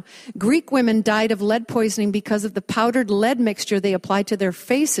now. Greek women died of lead poisoning because of the powdered lead mixture they applied to their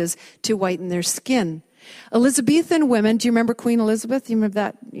faces to whiten their skin. Elizabethan women, do you remember Queen Elizabeth? You remember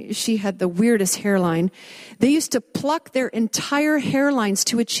that? She had the weirdest hairline. They used to pluck their entire hairlines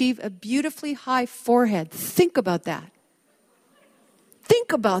to achieve a beautifully high forehead. Think about that.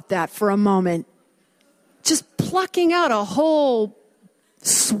 Think about that for a moment. Just plucking out a whole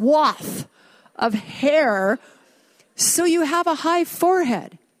swath of hair so you have a high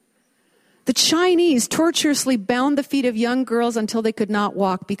forehead. The Chinese tortuously bound the feet of young girls until they could not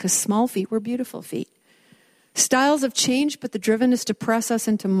walk because small feet were beautiful feet. Styles have changed, but the drivenness to press us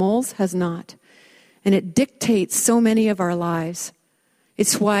into molds has not. And it dictates so many of our lives.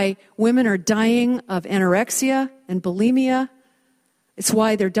 It's why women are dying of anorexia and bulimia. It's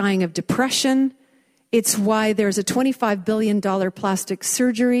why they're dying of depression. It's why there's a $25 billion plastic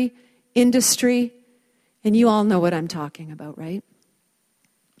surgery industry. And you all know what I'm talking about, right?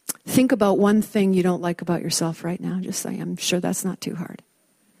 Think about one thing you don't like about yourself right now. Just say, I'm sure that's not too hard.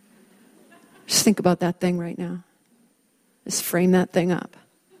 Just think about that thing right now. Just frame that thing up.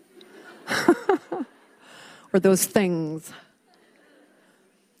 Or those things.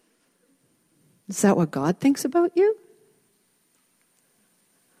 Is that what God thinks about you?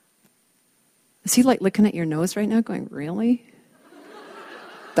 Is he like looking at your nose right now going, really?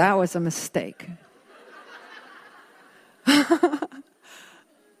 That was a mistake.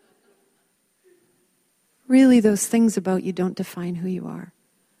 Really, those things about you don't define who you are.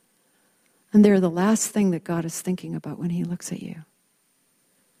 And they're the last thing that God is thinking about when he looks at you.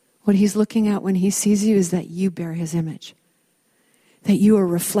 What he's looking at when he sees you is that you bear his image. That you are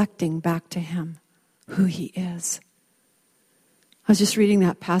reflecting back to him who he is. I was just reading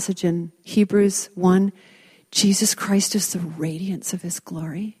that passage in Hebrews 1. Jesus Christ is the radiance of his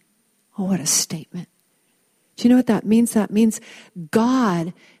glory. Oh, what a statement. Do you know what that means? That means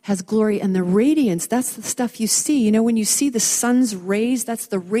God has glory, and the radiance, that's the stuff you see. You know, when you see the sun's rays, that's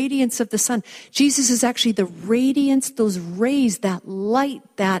the radiance of the sun. Jesus is actually the radiance, those rays, that light,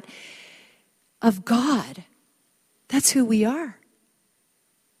 that of God. That's who we are.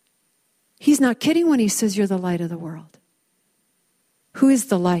 He's not kidding when he says you're the light of the world. Who is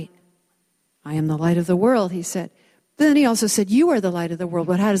the light? I am the light of the world, he said. But then he also said, you are the light of the world.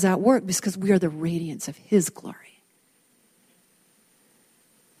 But how does that work? Because we are the radiance of his glory.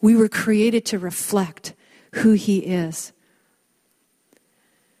 We were created to reflect who he is.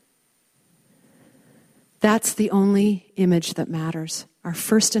 That's the only image that matters. Our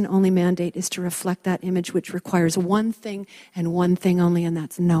first and only mandate is to reflect that image, which requires one thing and one thing only, and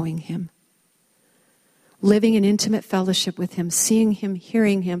that's knowing him. Living in intimate fellowship with him, seeing him,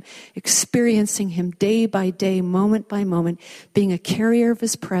 hearing him, experiencing him day by day, moment by moment, being a carrier of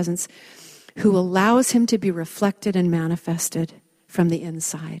his presence who allows him to be reflected and manifested from the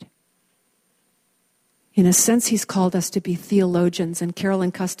inside. In a sense, he's called us to be theologians, and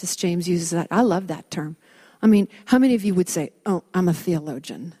Carolyn Custis James uses that. I love that term. I mean, how many of you would say, oh, I'm a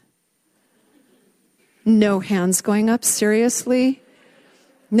theologian? No hands going up, seriously?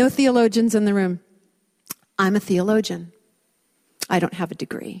 No theologians in the room. I'm a theologian. I don't have a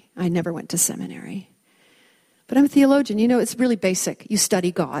degree. I never went to seminary. But I'm a theologian. You know, it's really basic. You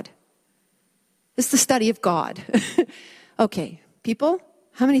study God. It's the study of God. Okay, people,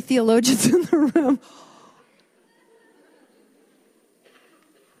 how many theologians in the room?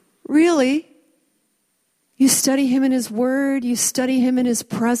 Really? You study him in his word. You study him in his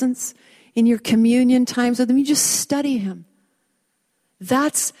presence. In your communion times with him, you just study him.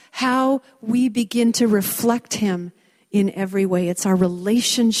 That's how we begin to reflect him in every way. It's our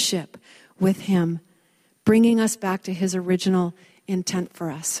relationship with him, bringing us back to his original intent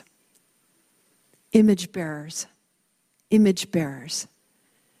for us. Image bearers. Image bearers.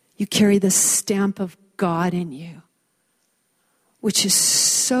 You carry the stamp of God in you, which is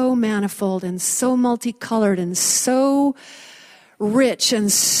so manifold and so multicolored and so rich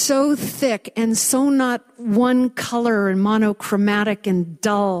and so thick and so not one color and monochromatic and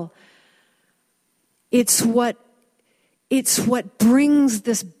dull. It's what brings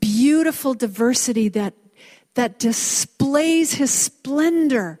this beautiful diversity that that displays his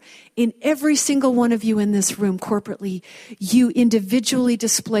splendor in every single one of you in this room corporately. You individually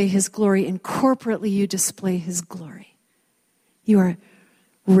display his glory, and corporately you display his glory. You are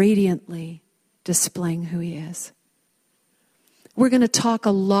radiantly displaying who he is. We're going to talk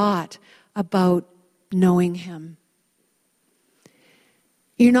a lot about knowing him.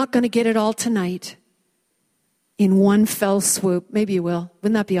 You're not going to get it all tonight in one fell swoop. Maybe you will.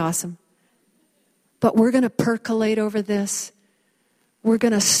 Wouldn't that be awesome? But we're going to percolate over this. We're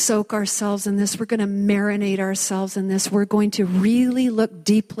going to soak ourselves in this. We're going to marinate ourselves in this. We're going to really look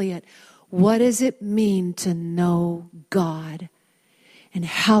deeply at what does it mean to know God? And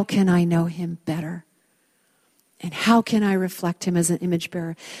how can I know him better? And how can I reflect him as an image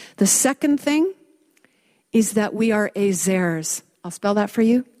bearer? The second thing is that we are Ezers. I'll spell that for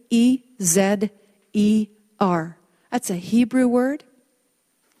you. E-Z-E-R. That's a Hebrew word.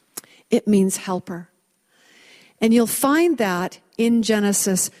 It means helper. And you'll find that in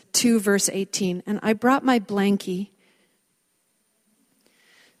Genesis 2, verse 18. And I brought my blankie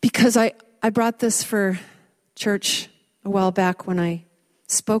because I brought this for church a while back when I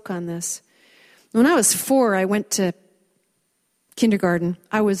spoke on this. When I was 4, I went to kindergarten.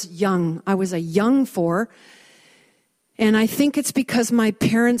 I was young. I was a young 4. And I think it's because my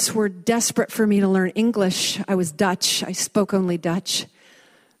parents were desperate for me to learn English. I was Dutch. I spoke only Dutch.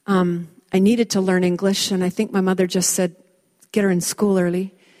 I needed to learn English, and I think my mother just said, get her in school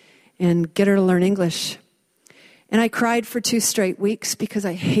early and get her to learn English. And I cried for 2 straight weeks because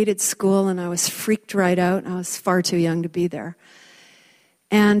I hated school and I was freaked right out. I was far too young to be there.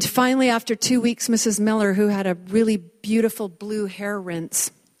 And finally, after 2 weeks, Mrs. Miller, who had a really beautiful blue hair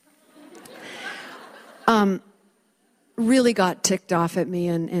rinse, really got ticked off at me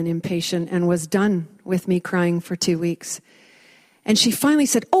and impatient and was done with me crying for 2 weeks. And she finally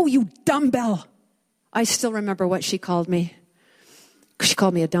said, "Oh, you dumbbell." I still remember what she called me. She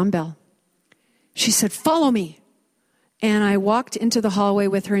called me a dumbbell. She said, "Follow me." And I walked into the hallway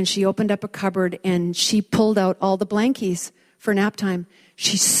with her, and she opened up a cupboard, and she pulled out all the blankies for nap time.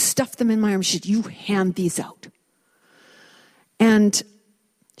 She stuffed them in my arm. She said, "You hand these out." And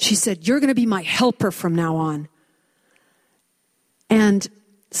she said, "You're going to be my helper from now on." And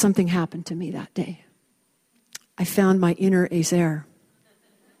something happened to me that day. I found my inner Ezer.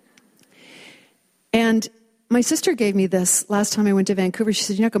 And my sister gave me this last time I went to Vancouver. She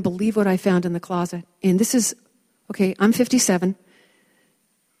said, "You're not going to believe what I found in the closet." And this is, okay, I'm 57.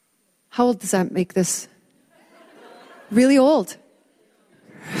 How old does that make this? Really old.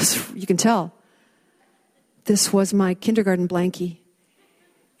 You can tell. This was my kindergarten blankie.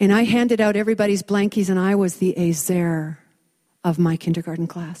 And I handed out everybody's blankies, and I was the Ezer of my kindergarten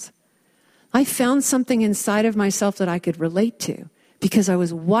class. I found something inside of myself that I could relate to because I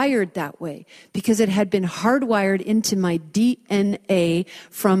was wired that way, because it had been hardwired into my DNA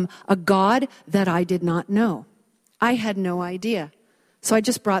from a God that I did not know. I had no idea. So I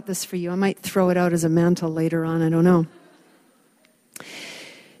just brought this for you. I might throw it out as a mantle later on. I don't know.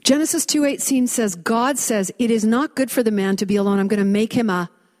 Genesis 2:18 says, God says, "It is not good for the man to be alone. I'm going to make him a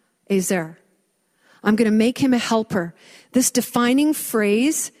Ezer. I'm going to make him a helper." This defining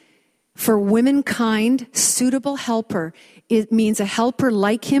phrase for womankind, suitable helper, it means a helper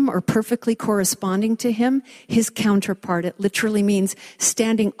like him or perfectly corresponding to him, his counterpart. It literally means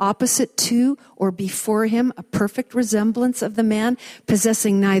standing opposite to or before him, a perfect resemblance of the man,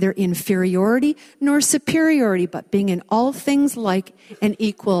 possessing neither inferiority nor superiority, but being in all things like and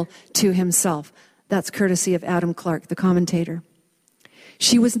equal to himself. That's courtesy of Adam Clark, the commentator.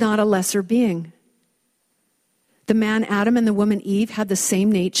 She was not a lesser being. The man Adam and the woman Eve had the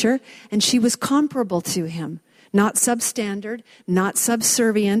same nature, and she was comparable to him. Not substandard, not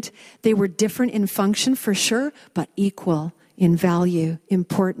subservient. They were different in function for sure, but equal in value,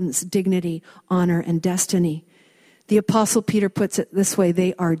 importance, dignity, honor, and destiny. The Apostle Peter puts it this way: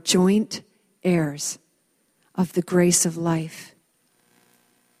 they are joint heirs of the grace of life.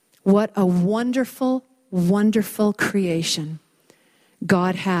 What a wonderful, wonderful creation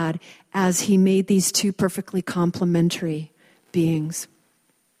God had as he made these two perfectly complementary beings.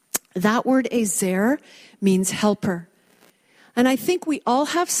 That word Ezer means helper. And I think we all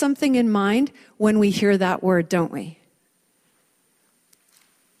have something in mind when we hear that word, don't we?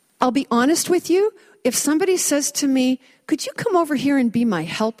 I'll be honest with you. If somebody says to me, "Could you come over here and be my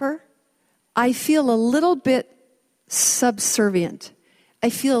helper?" I feel a little bit subservient. I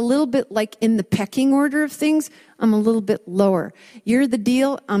feel a little bit like in the pecking order of things, I'm a little bit lower. You're the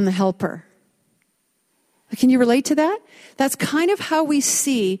deal, I'm the helper. Can you relate to that? That's kind of how we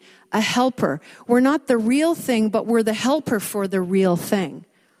see a helper. We're not the real thing, but we're the helper for the real thing.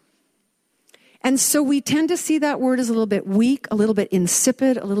 And so we tend to see that word as a little bit weak, a little bit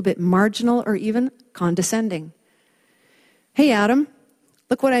insipid, a little bit marginal, or even condescending. Hey, Adam,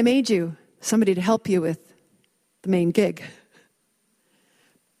 look what I made you. Somebody to help you with the main gig.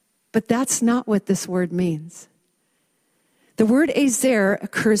 But that's not what this word means. The word Ezer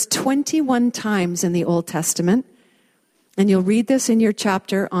occurs 21 times in the Old Testament. And you'll read this in your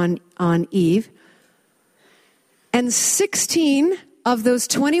chapter on Eve. And 16 of those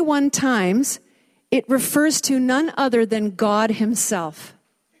 21 times, it refers to none other than God himself.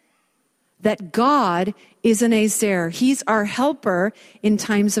 That God is an Ezer. He's our helper in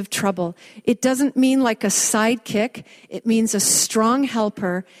times of trouble. It doesn't mean like a sidekick. It means a strong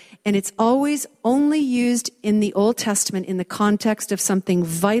helper. And it's always only used in the Old Testament in the context of something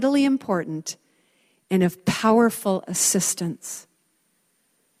vitally important and of powerful assistance.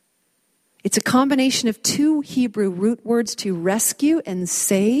 It's a combination of two Hebrew root words, to rescue and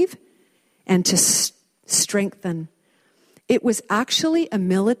save, and to strengthen. It was actually a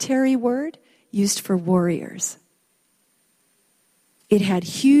military word used for warriors. It had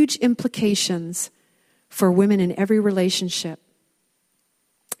huge implications for women in every relationship.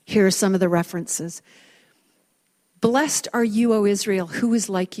 Here are some of the references. Blessed are you, O Israel, who is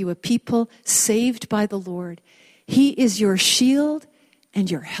like you, a people saved by the Lord. He is your shield and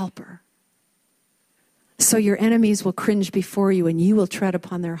your helper. So your enemies will cringe before you, and you will tread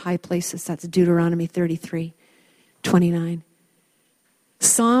upon their high places. That's Deuteronomy 33:29.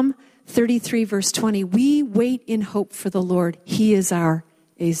 Psalm 33, verse 20. We wait in hope for the Lord. He is our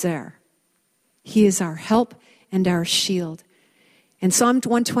Ezer. He is our help and our shield. And Psalm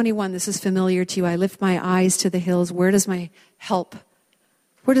 121, this is familiar to you. I lift my eyes to the hills. Where does my help,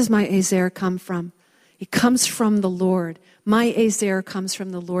 where does my Ezer come from? It comes from the Lord. My Ezer comes from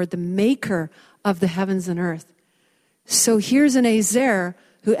the Lord, the maker of the heavens and earth. So here's an Ezer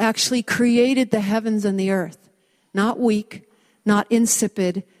who actually created the heavens and the earth. Not weak, not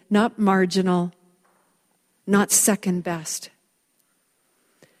insipid, not marginal, not second best.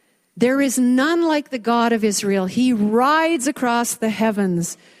 There is none like the God of Israel. He rides across the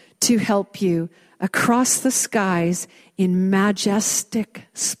heavens to help you, across the skies in majestic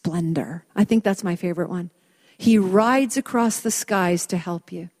splendor. I think that's my favorite one. He rides across the skies to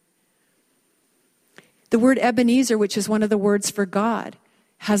help you. The word Ebenezer, which is one of the words for God,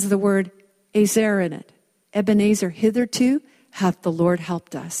 has the word Ezer in it. Ebenezer, hitherto hath the Lord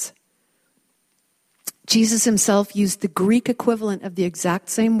helped us. Jesus himself used the Greek equivalent of the exact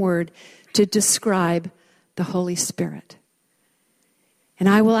same word to describe the Holy Spirit. And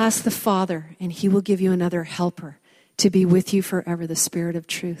I will ask the Father, and he will give you another helper to be with you forever, the Spirit of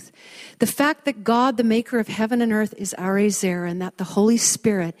truth. The fact that God, the maker of heaven and earth, is our Ezer, and that the Holy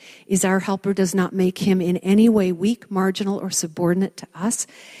Spirit is our helper, does not make him in any way weak, marginal, or subordinate to us.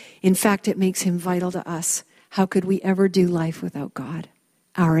 In fact, it makes him vital to us. How could we ever do life without God,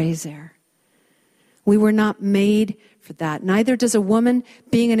 our Ezer? We were not made for that. Neither does a woman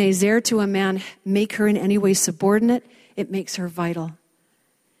being an Ezer to a man make her in any way subordinate. It makes her vital.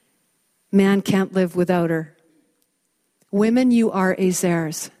 Man can't live without her. Women, you are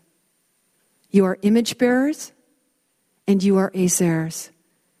Ezers. You are image bearers, and you are Ezers.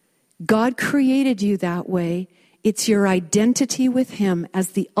 God created you that way. It's your identity with him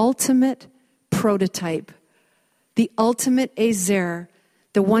as the ultimate prototype, the ultimate Ezer,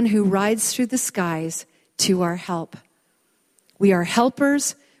 the one who rides through the skies to our help. We are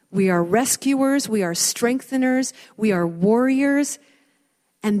helpers, we are rescuers, we are strengtheners, we are warriors.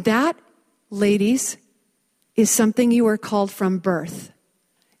 And that, ladies, is something you are called from birth.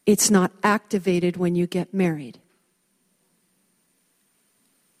 It's not activated when you get married.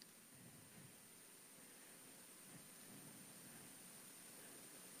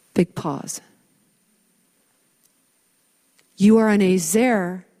 Big pause. You are an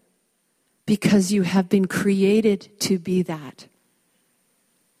Ezer because you have been created to be that.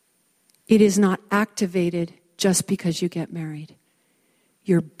 It is not activated just because you get married.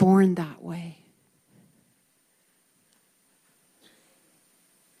 You're born that way.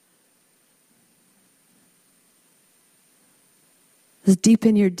 It's deep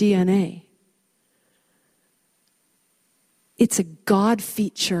in your DNA. It's a God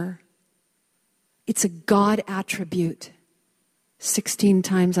feature. It's a God attribute. 16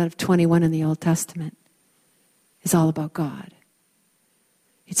 times out of 21 in the Old Testament is all about God.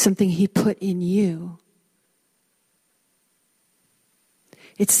 It's something he put in you.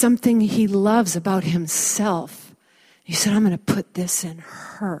 It's something he loves about himself. He said, I'm going to put this in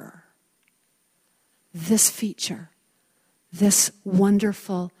her. This feature, this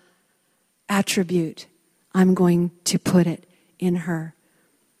wonderful attribute, I'm going to put it in her.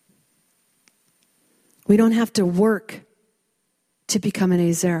 We don't have to work to become an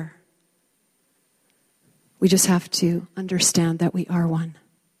Ezer. We just have to understand that we are one.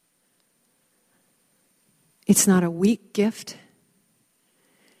 It's not a weak gift,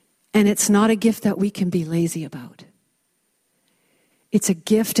 and it's not a gift that we can be lazy about. It's a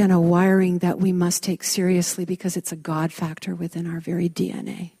gift and a wiring that we must take seriously because it's a God factor within our very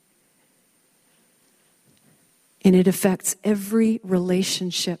DNA. And it affects every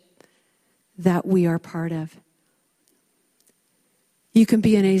relationship that we are part of. You can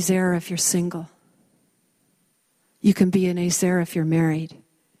be an Ezer if you're single. You can be an Ezer if you're married.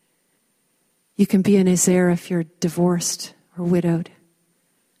 You can be an Ezer if you're divorced or widowed.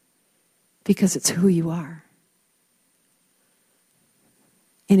 Because it's who you are.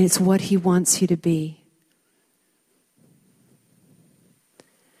 And it's what he wants you to be.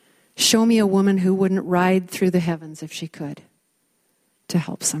 Show me a woman who wouldn't ride through the heavens if she could to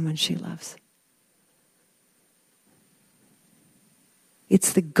help someone she loves.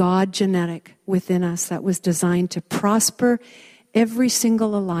 It's the God genetic within us that was designed to prosper every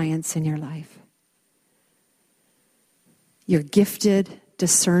single alliance in your life. You're gifted,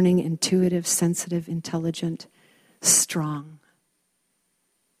 discerning, intuitive, sensitive, intelligent, strong.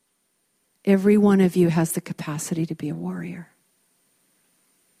 Every one of you has the capacity to be a warrior.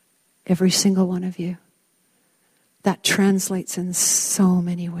 Every single one of you. That translates in so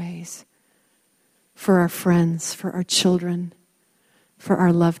many ways. For our friends, for our children, for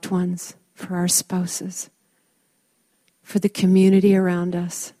our loved ones, for our spouses, for the community around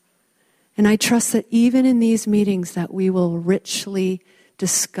us. And I trust that even in these meetings that we will richly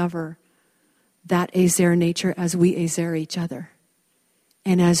discover that Ezer nature as we Ezer each other.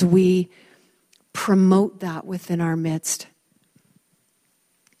 And as we promote that within our midst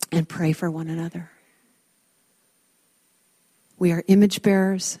and pray for one another. We are image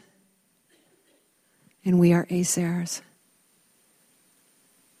bearers and we are Ezers.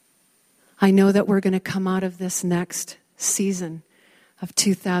 I know that we're going to come out of this next season of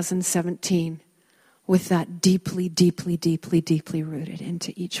 2017 with that deeply, deeply, deeply, deeply rooted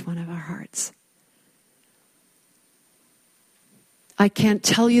into each one of our hearts. I can't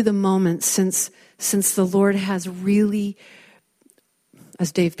tell you the moments since the Lord has really,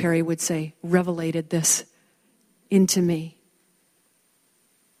 as Dave Perry would say, revelated this into me.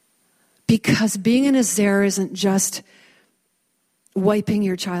 Because being an Ezer isn't just wiping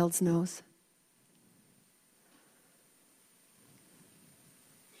your child's nose.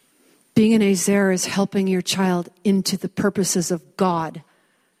 Being an Ezer is helping your child into the purposes of God.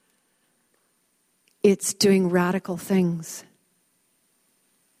 It's doing radical things.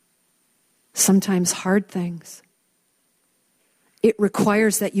 Sometimes hard things. It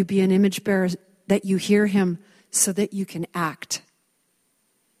requires that you be an image bearer, that you hear him so that you can act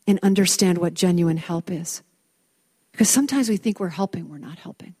and understand what genuine help is. Because sometimes we think we're helping, we're not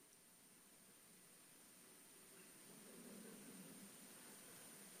helping.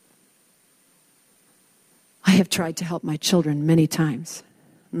 I have tried to help my children many times,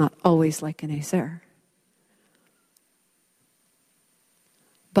 not always like an Ezer.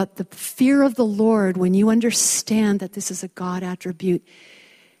 But the fear of the Lord, when you understand that this is a God attribute,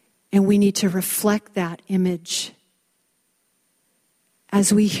 and we need to reflect that image.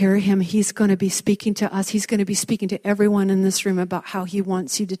 As we hear him, he's going to be speaking to us. He's going to be speaking to everyone in this room about how he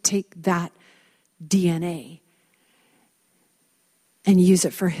wants you to take that DNA and use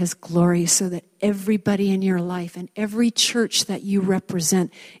it for his glory so that everybody in your life and every church that you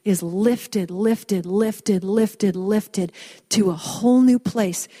represent is lifted, lifted, lifted, lifted, lifted to a whole new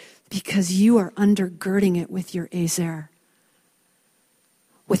place because you are undergirding it with your Ezer,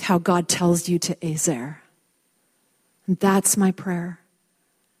 with how God tells you to Ezer. And that's my prayer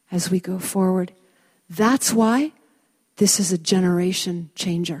as we go forward. That's why this is a generation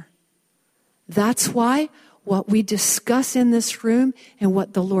changer. That's why what we discuss in this room and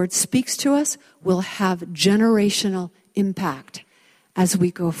what the Lord speaks to us will have generational impact as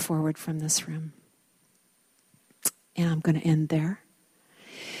we go forward from this room. And I'm going to end there.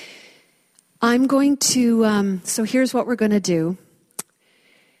 I'm going to, so here's what we're going to do.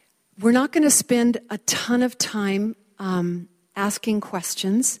 We're not going to spend a ton of time asking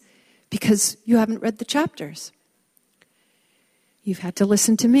questions because you haven't read the chapters. You've had to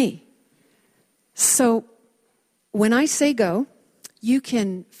listen to me. So when I say go, you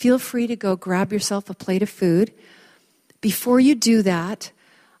can feel free to go grab yourself a plate of food. Before you do that,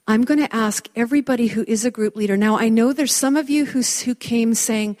 I'm going to ask everybody who is a group leader. Now, I know there's some of you who came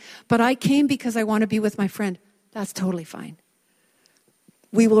saying, but I came because I want to be with my friend. That's totally fine.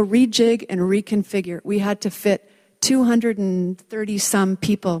 We will rejig and reconfigure. We had to fit 230 some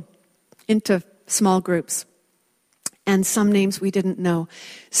people into small groups. And some names we didn't know.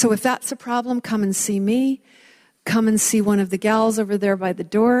 So if that's a problem, come and see me. Come and see one of the gals over there by the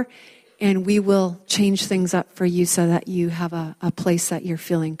door, and we will change things up for you so that you have a place that you're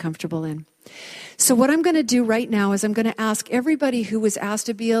feeling comfortable in. So what I'm going to do right now is I'm going to ask everybody who was asked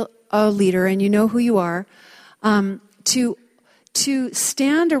to be a leader, and you know who you are, to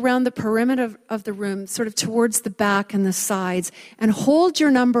stand around the perimeter of the room, sort of towards the back and the sides, and hold your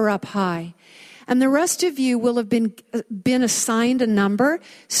number up high. And the rest of you will have been assigned a number.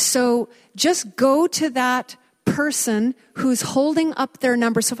 So just go to that person who's holding up their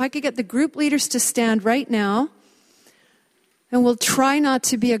number. So if I could get the group leaders to stand right now, and we'll try not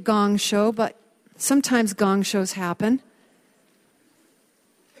to be a gong show, but sometimes gong shows happen.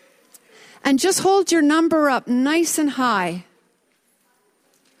 And just hold your number up nice and high.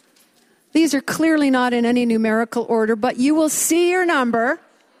 These are clearly not in any numerical order, but you will see your number.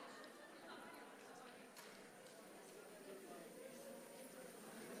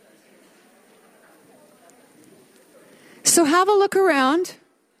 So have a look around.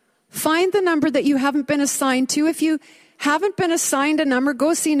 Find the number that you haven't been assigned to. If you haven't been assigned a number,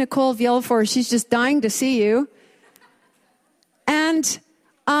 go see Nicole Vielfor. She's just dying to see you. And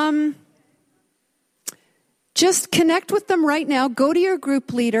just connect with them right now. Go to your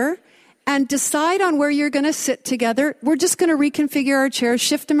group leader and decide on where you're going to sit together. We're just going to reconfigure our chairs,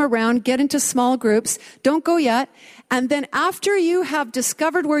 shift them around, get into small groups. Don't go yet. And then after you have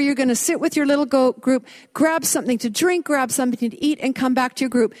discovered where you're going to sit with your little group, grab something to drink, grab something to eat, and come back to your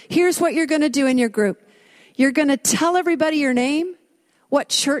group. Here's what you're going to do in your group. You're going to tell everybody your name, what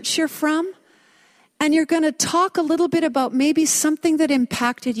church you're from, and you're going to talk a little bit about maybe something that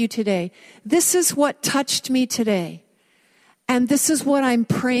impacted you today. This is what touched me today. And this is what I'm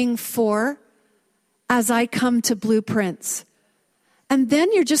praying for as I come to Blueprints. And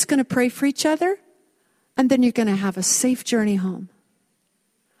then you're just going to pray for each other. And then you're going to have a safe journey home.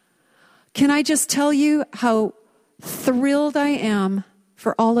 Can I just tell you how thrilled I am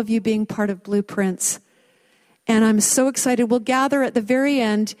for all of you being part of Blueprints? And I'm so excited. We'll gather at the very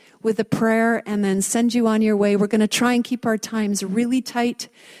end with a prayer and then send you on your way. We're going to try and keep our times really tight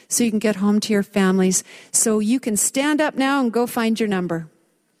so you can get home to your families. So you can stand up now and go find your number.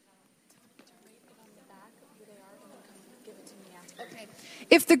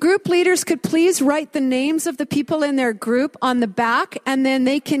 If the group leaders could please write the names of the people in their group on the back, and then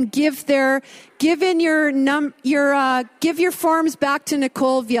they can give your forms back to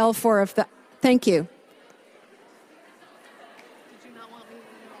Nicole Vielfor. Thank you.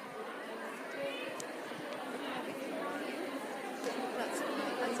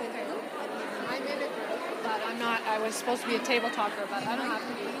 I was supposed to be a table talker, but I don't have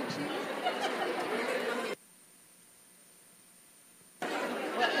to be.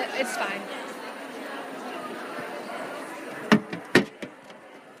 Well, it's fine.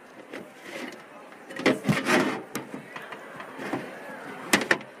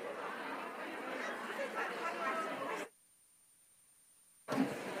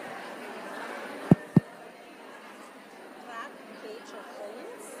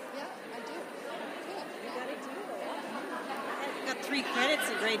 Credits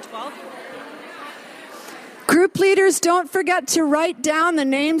in grade 12. Group leaders, don't forget to write down the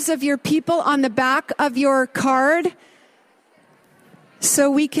names of your people on the back of your card so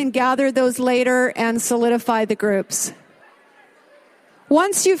we can gather those later and solidify the groups.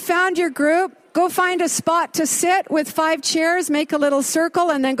 Once you've found your group, go find a spot to sit with 5 chairs, make a little circle,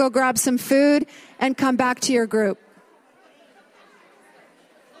 and then go grab some food and come back to your group.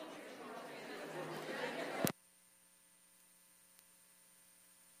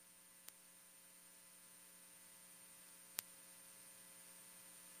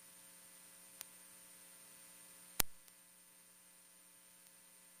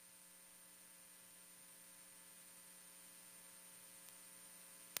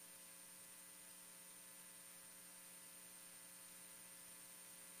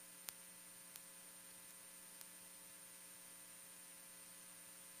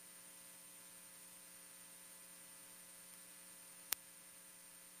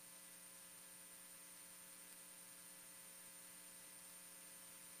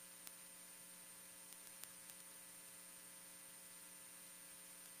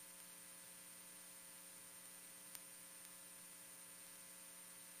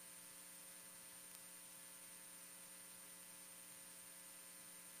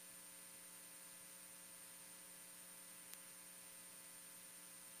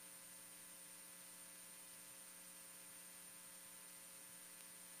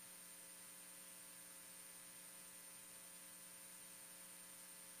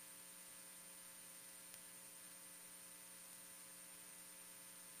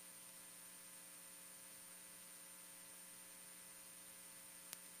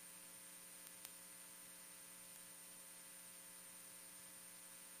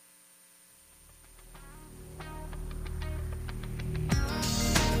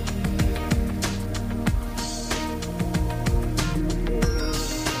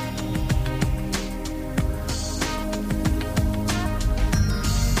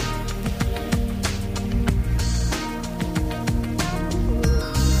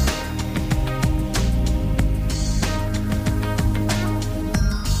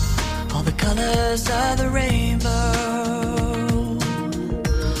 colors of the rainbow,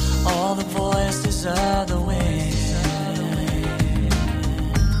 all the voices of the wind,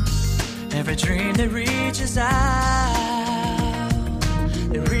 every dream that reaches out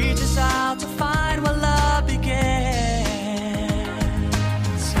to find where love begins.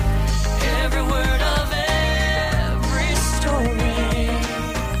 Every word of every story,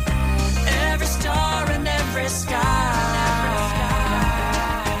 every star in every sky,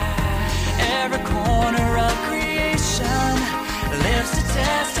 every corner of creation lives to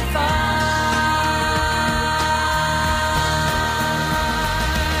testify.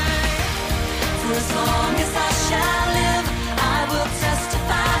 For as long as I shall live, I will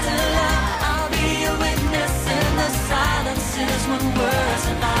testify to love. I'll be a witness in the silences when words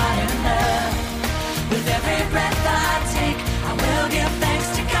are not enough. With every breath I take, I will give thanks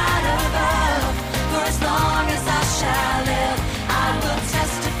to God above. For as long as I shall live, I will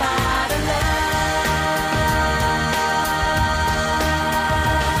testify to love.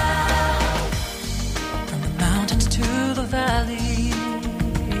 From the mountains to the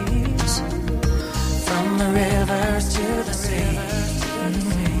valleys, from the rivers to the sea,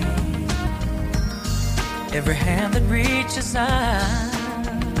 every hand that reaches out,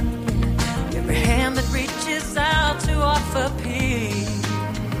 every hand that reaches out to offer peace,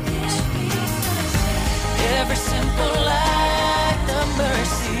 every simple act of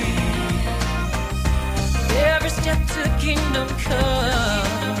mercy, every step to kingdom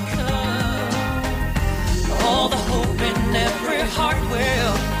come, all the hope in every heart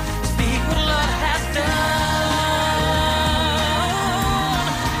will speak what love has done.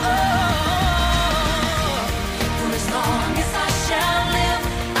 For as long as I shall live,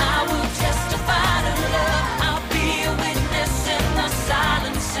 I will testify to love. I'll be a witness in the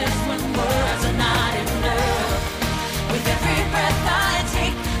silences when words are not enough. With every breath I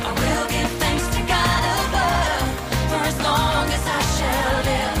take, I will give thanks to God above. For as long as I shall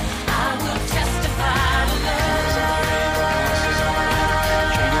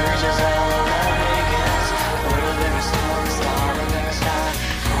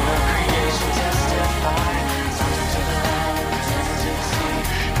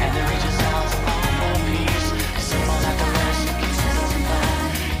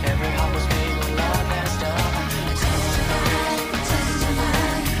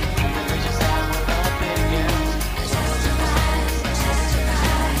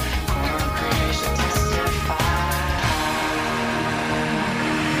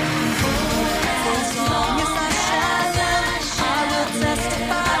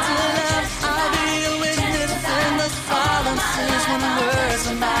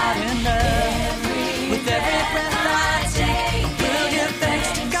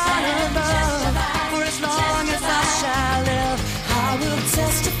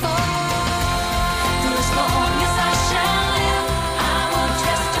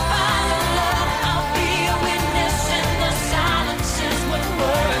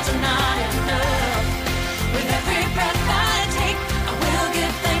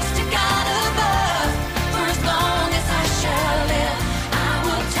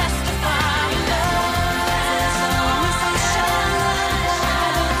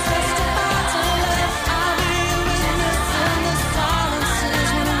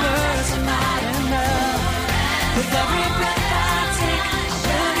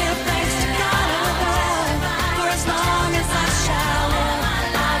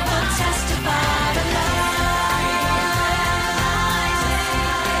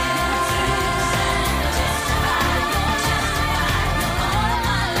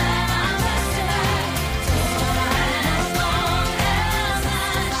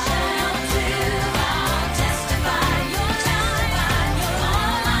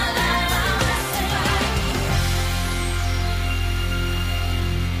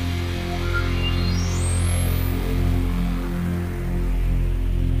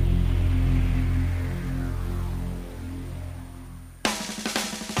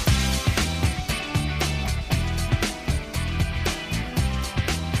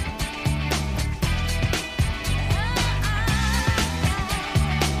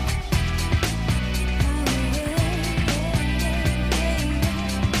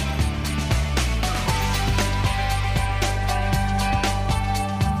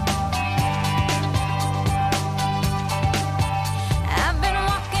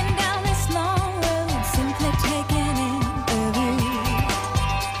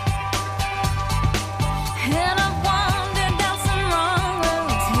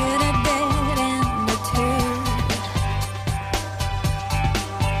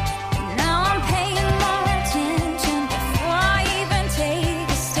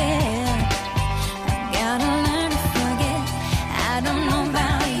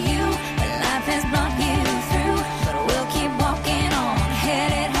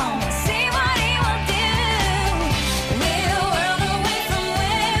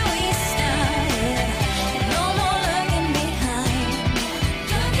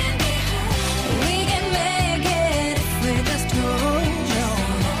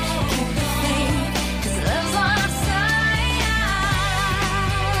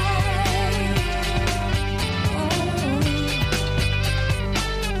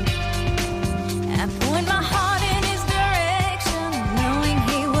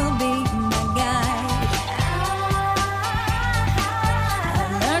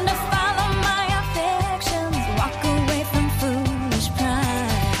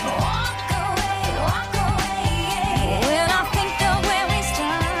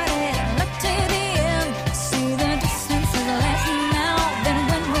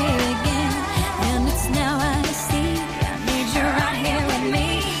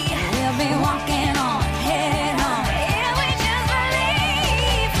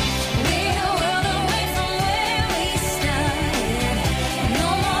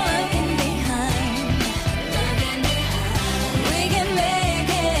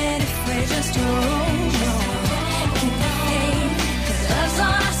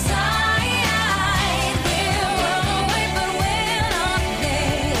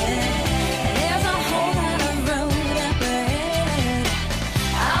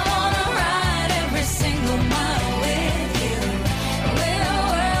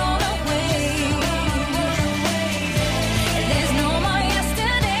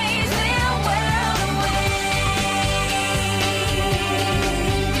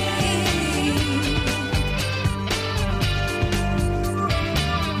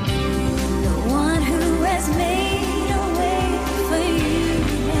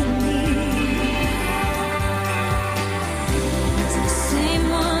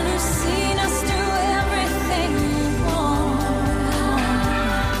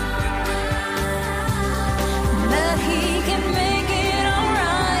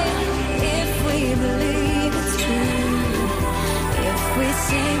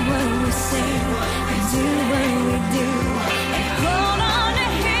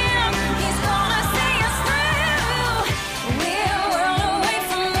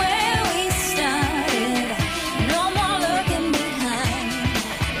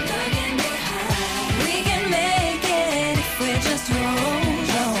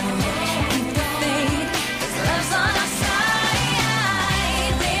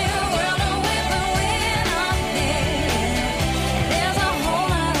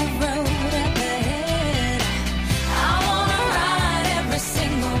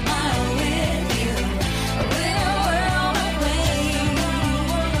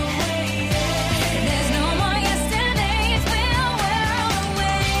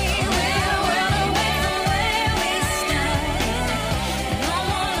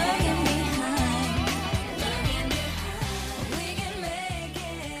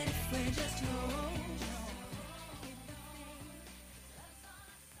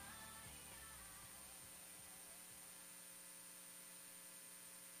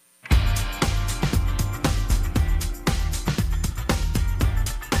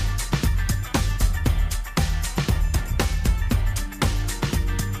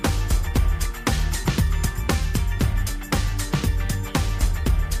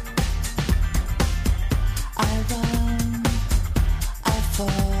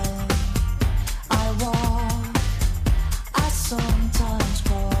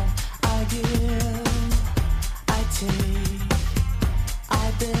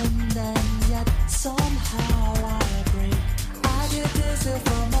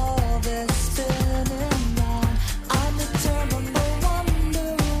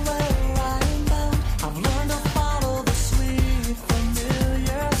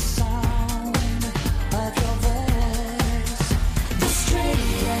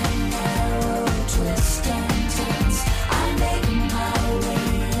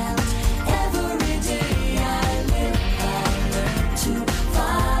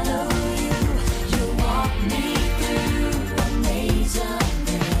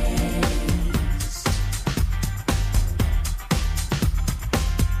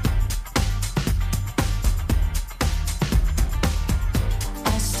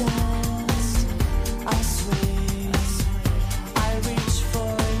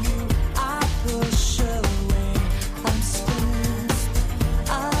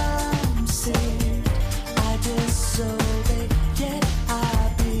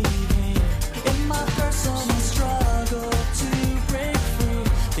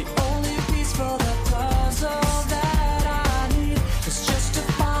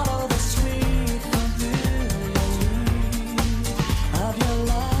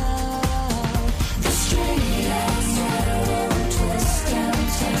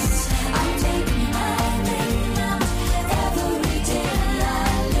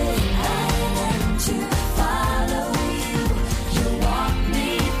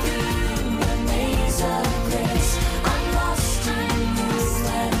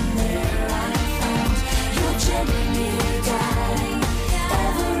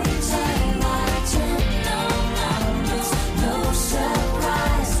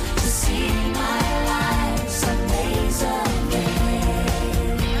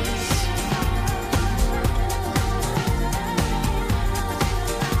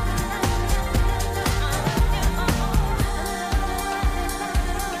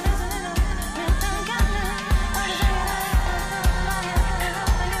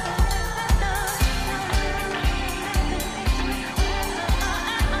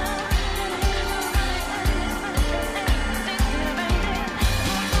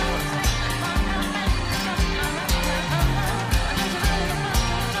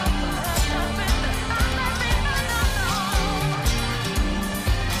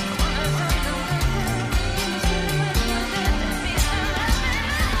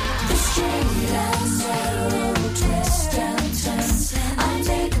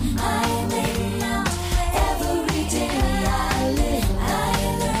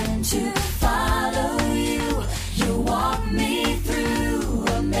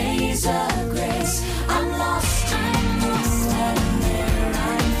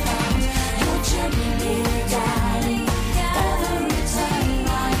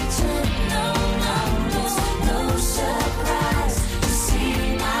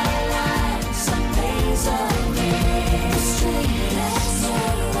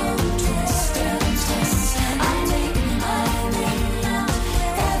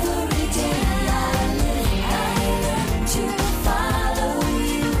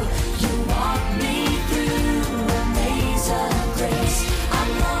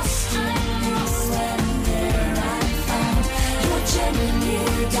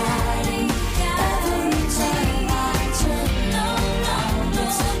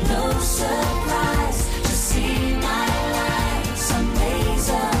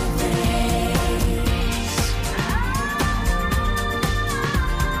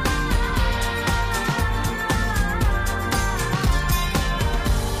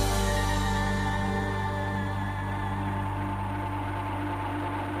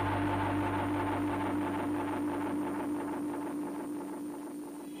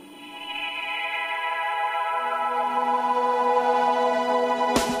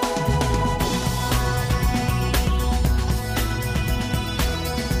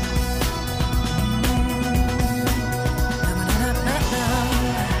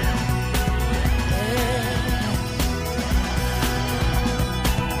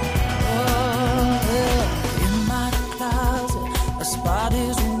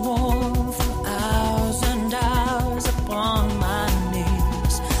body's warm for hours and hours upon my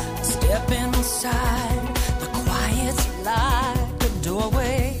knees. Step inside, the quiet's like a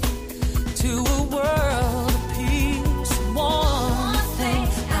doorway to a world of peace. One thing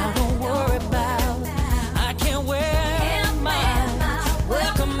I don't worry about, I can't wear my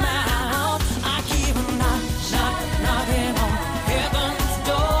welcome out. I keep knocking on heaven's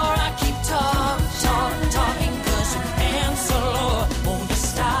door. I keep talking, 'cause you answer, Lord. Won't you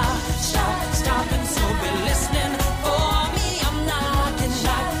stopping, so be listening for me. I'm knocking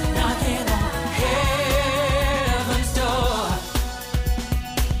on heaven's door.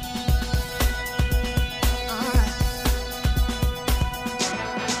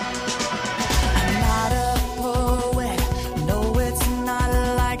 I'm not a poet, no, it's not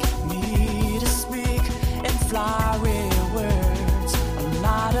like me to speak in flowery words. I'm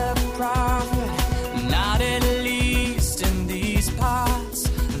not a prophet, not at least in these parts.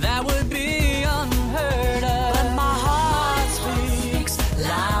 That would be unheard of. But my heart speaks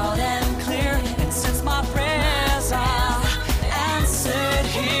loud and clear, and since my prayers are answered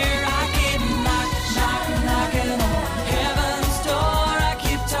here, I keep knocking on heaven's door. I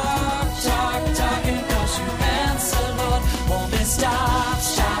keep talking, 'cause you answer, Lord. Won't be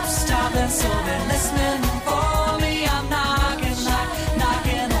stopping, so be listening for me. I'm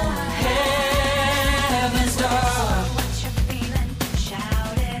knocking on heaven's door. What you're feeling,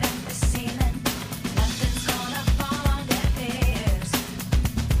 shout it at the ceiling. Nothing's gonna fall on deaf ears.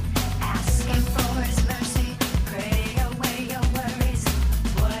 Ask him for his mercy, pray away your worries.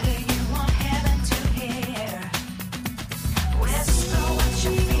 What do you want heaven to hear? Whisper what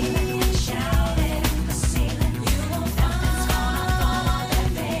you're feeling and shout it at the ceiling. Nothing's gonna fall on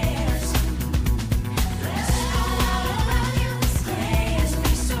deaf ears. Let's go all around you, stay as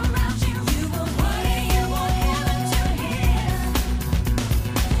we surround you. What do you want heaven to hear?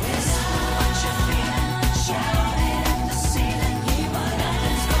 Whisper what you're feeling, shout it at the ceiling.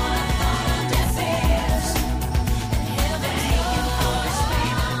 Nothing's gonna fall on deaf ears. Heaven taken for his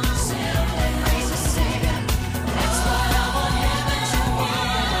favor, simply praise the Savior. That's what I want heaven to hear.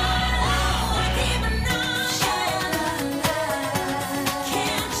 I keep a knocking,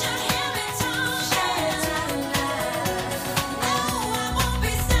 can't you hear me talking? Oh, I won't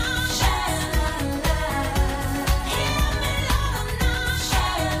be stopping. Hear me, Lord, I'm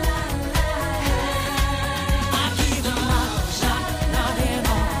knocking. I keep knocking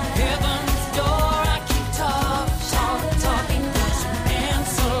on heaven's door. I keep talking, 'cause you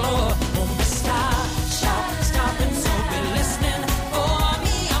answer, Lord. Won't be stopping, so be listening for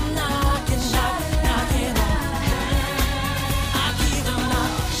me. I'm knocking on. I keep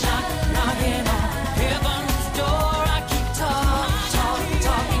knocking on heaven's door. I keep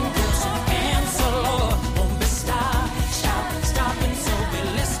talking, 'cause you answer, Lord. Won't be stopping, so be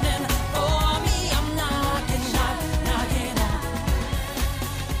listening for me. I'm knocking on.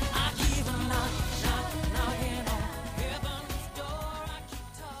 I keep knocking on heaven's door. I keep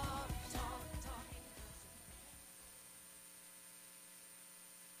talking.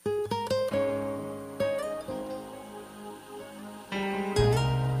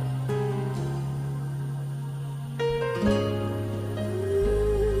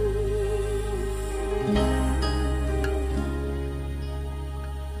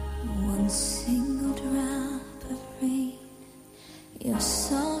 One single drop of rain, your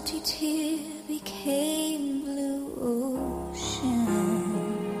salty tear became blue ocean.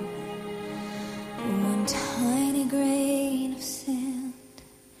 One tiny grain of sand,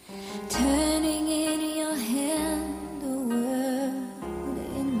 turning in your hand a world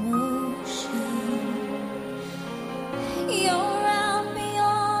in motion. You're out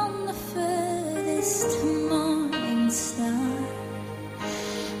beyond the furthest morning star,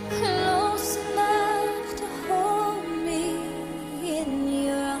 close enough to hold me in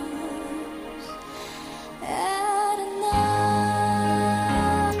your arms. At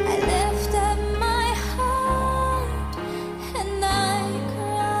night, I lift up my heart and I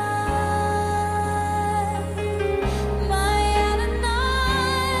cry. My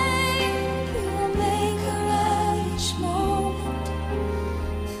Adonai, you will make a rich moment,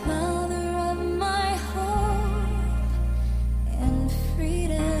 Father of my hope and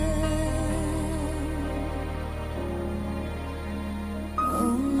freedom.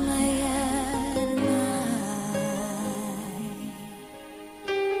 Oh, my Adonai.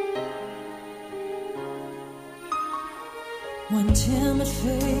 One timid,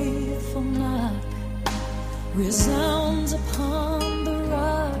 faithful knock resounds upon the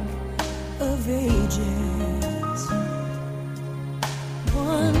rock of ages.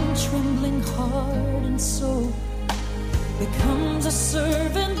 One trembling heart and soul becomes a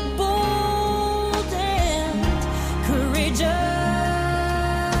servant bold and courageous.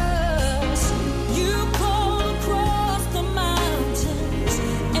 You call across the mountains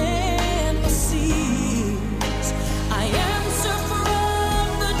and the seas. I answer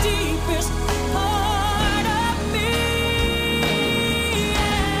from the deepest part of me.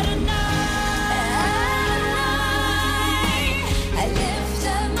 Adonai, I lift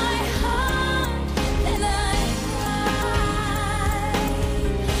up my heart and I cry.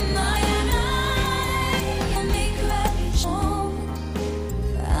 My Adonai, I make refuge home,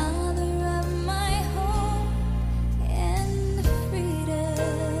 Father of my hope and freedom.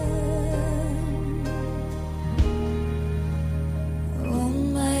 Oh,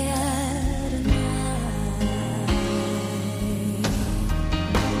 my Adonai.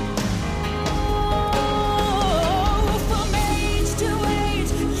 From age to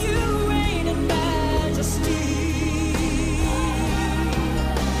age, you reign in majesty.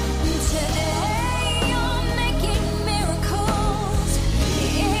 Today, you're making miracles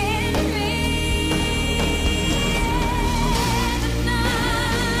in me. Adonai,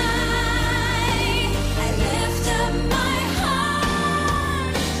 I lift up my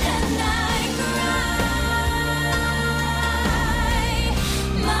heart and I cry.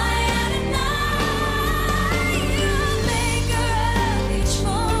 My Adonai, you make of each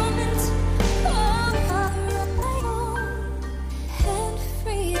moment, oh, Father of my hope and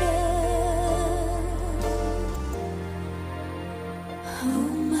freedom. Oh,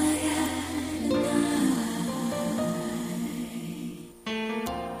 my Adonai.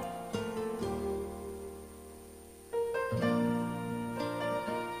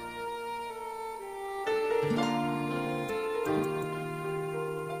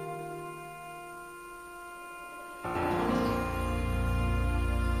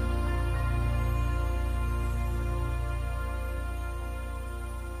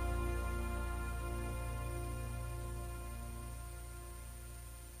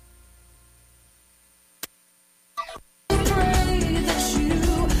 Pray that you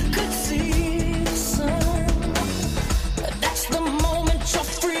could see the sun. That's the moment your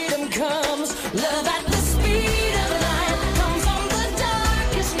freedom comes. Love at the speed of light comes on the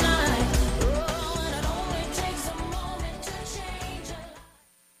darkest night. Oh, and it only takes a moment to change a life.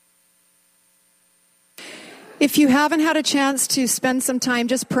 If you haven't had a chance to spend some time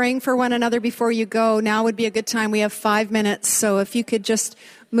just praying for one another before you go, now would be a good time. We have 5 minutes, so if you could just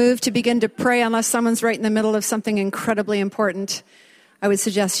move to begin to pray, unless someone's right in the middle of something incredibly important, I would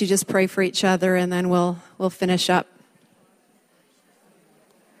suggest you just pray for each other, and then we'll finish up.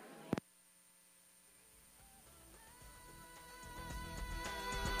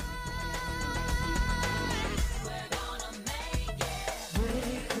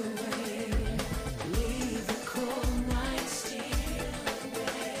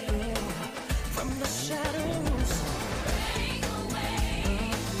 From the shadows,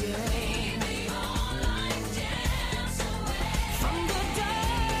 from the dark,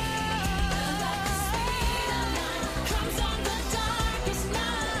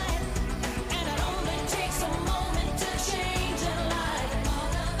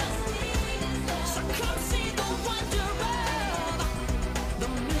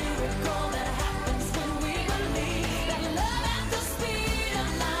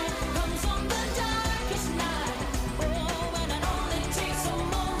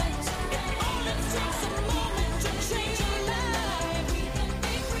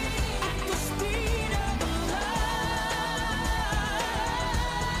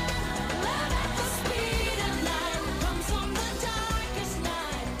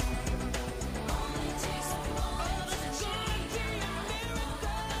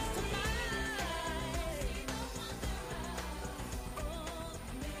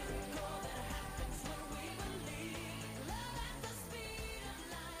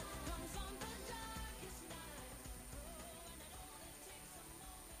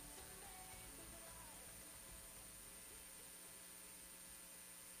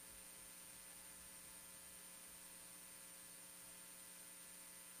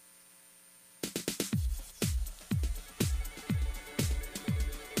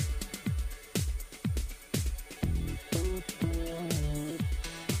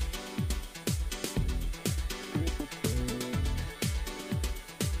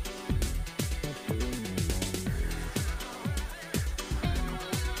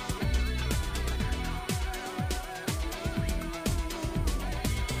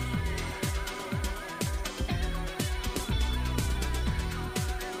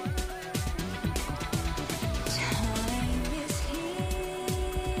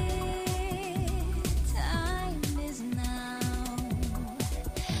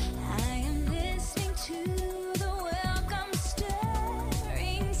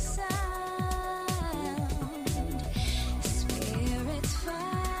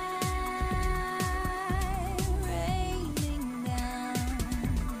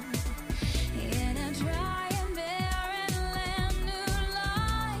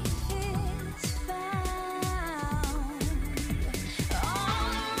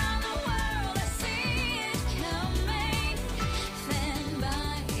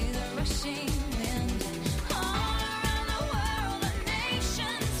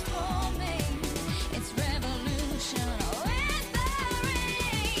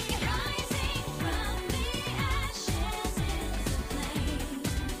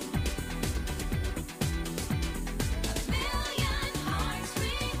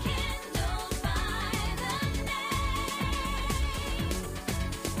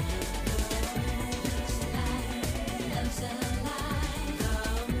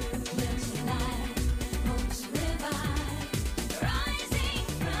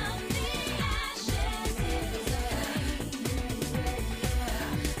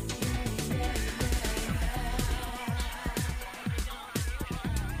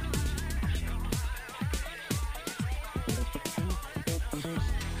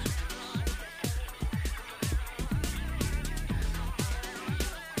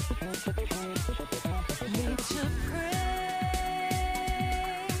 Need to pray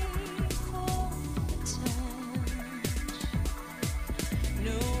for touch,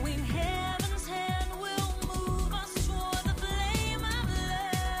 knowing heaven's hand will move us toward the flame of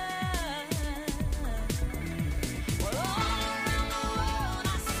love. Well, all around the world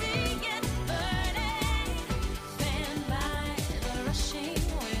I see it burning, fanned by the rushing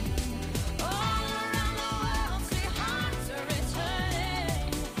wind. All around the world, see hearts are returning,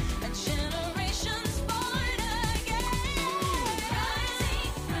 and generations born again.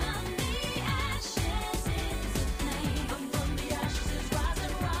 Rising from the ashes is a flame. From the ashes is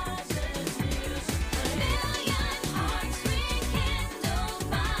rising, rising is a million hearts rekindled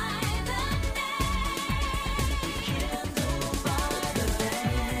by the name. Rekindled by the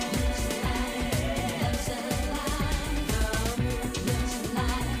movement's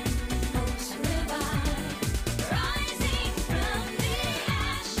light, hopes revive. Rising from the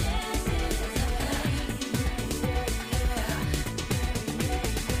ashes is a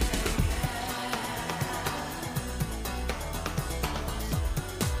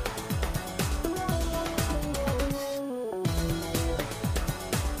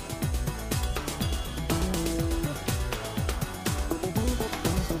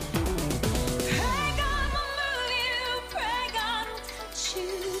Pray God will move you, pray God will touch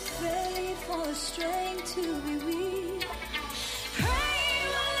you, pray for strength to be weak. Pray He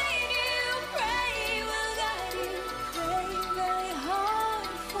will lead you, pray He will guide you, pray very hard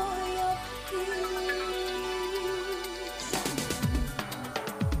for your peace.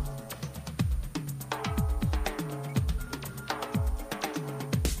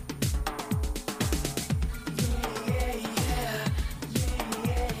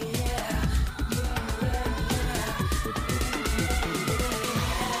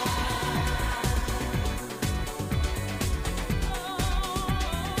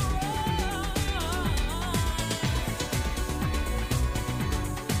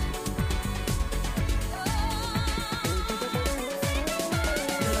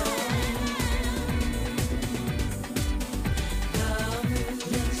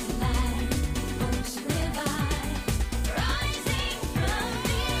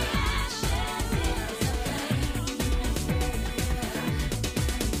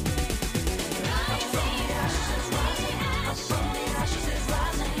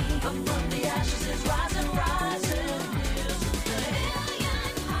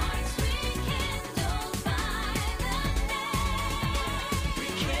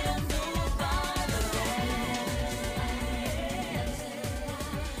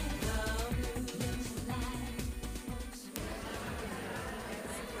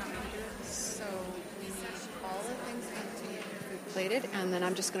 So we need all the things empty and food plated, and then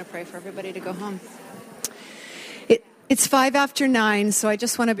I'm just going to pray for everybody to go home. It's 9:05, so I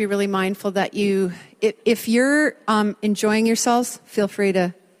just want to be really mindful that if you're enjoying yourselves, feel free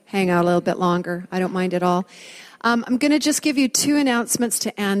to hang out a little bit longer. I don't mind at all. I'm going to just give you 2 announcements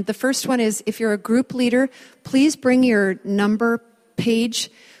to end. The first one is, if you're a group leader, please bring your number page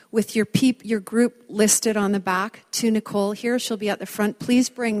with your group listed on the back to Nicole here. She'll be at the front. Please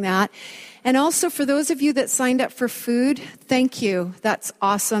bring that. And also, for those of you that signed up for food, thank you. That's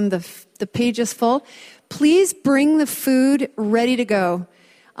awesome. The page is full. Please bring the food ready to go.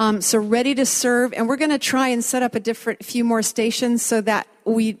 So ready to serve. And we're going to try and set up a few more stations so that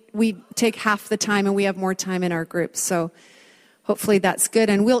we take half the time and we have more time in our groups. So hopefully that's good.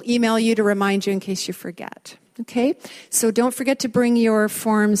 And we'll email you to remind you in case you forget. Okay? So don't forget to bring your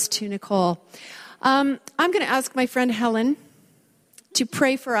forms to Nicole. I'm going to ask my friend Helen to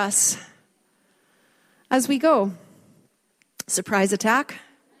pray for us as we go. Surprise attack.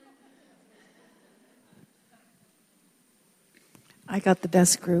 I got the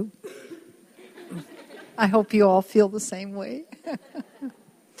best group. I hope you all feel the same way.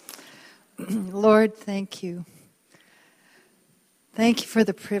 Lord, thank you. Thank you for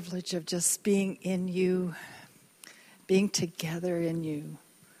the privilege of just being in you, being together in you.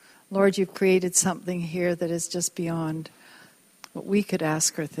 Lord, you've created something here that is just beyond what we could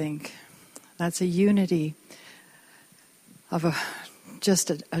ask or think. That's a unity of a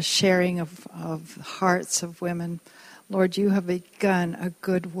sharing of hearts of women. Lord, you have begun a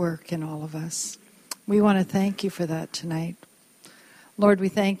good work in all of us. We want to thank you for that tonight. Lord, we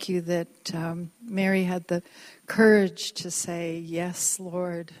thank you that Mary had the courage to say, yes,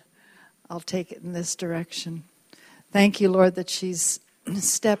 Lord, I'll take it in this direction. Thank you, Lord, that she's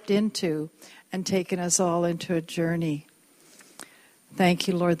stepped into and taken us all into a journey. Thank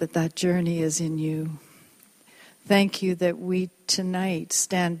you, Lord, that journey is in you. Thank you that we tonight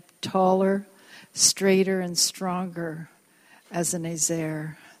stand taller, straighter and stronger as an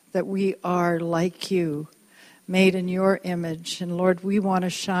Azair. that we are like you, made in your image. And Lord, we want to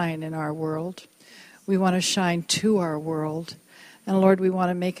shine in our world. We want to shine to our world. And Lord, we want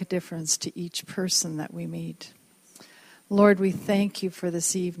to make a difference to each person that we meet. Lord, we thank you for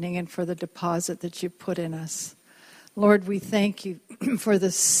this evening and for the deposit that you put in us. Lord, we thank you for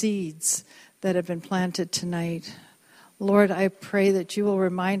the seeds that have been planted tonight. Lord, I pray that you will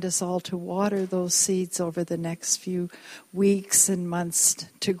remind us all to water those seeds over the next few weeks and months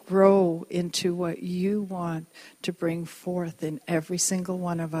to grow into what you want to bring forth in every single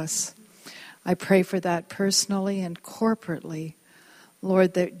one of us. I pray for that personally and corporately.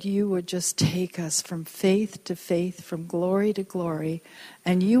 Lord, that you would just take us from faith to faith, from glory to glory,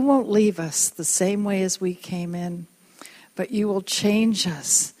 and you won't leave us the same way as we came in, but you will change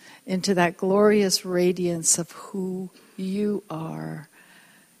us into that glorious radiance of who you are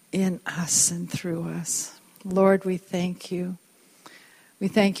in us and through us. Lord, we thank you. We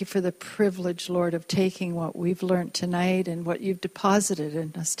thank you for the privilege, Lord, of taking what we've learned tonight and what you've deposited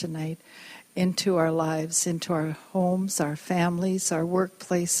in us tonight into our lives, into our homes, our families, our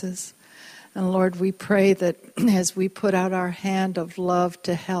workplaces. And Lord, we pray that as we put out our hand of love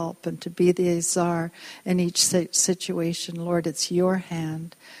to help and to be the Azar in each situation, Lord, it's your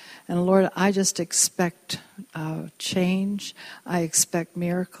hand. And Lord, I just expect change. I expect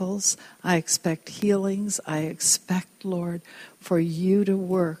miracles. I expect healings. I expect, Lord, for you to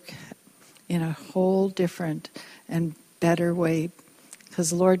work in a whole different and better way.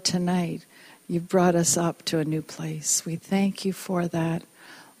 Because, Lord, tonight, you've brought us up to a new place. We thank you for that.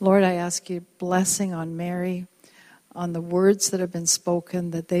 Lord, I ask you blessing on Mary, on the words that have been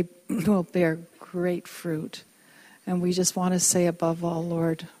spoken, that they will bear great fruit. And we just want to say above all,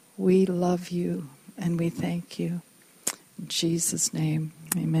 Lord, we love you and we thank you. In Jesus' name,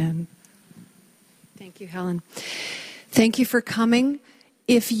 amen. Thank you, Helen. Thank you for coming.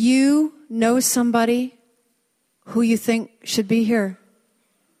 If you know somebody who you think should be here,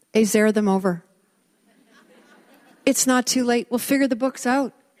 Azar them over. It's not too late. We'll figure the books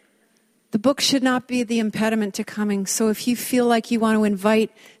out. The book should not be the impediment to coming. So if you feel like you want to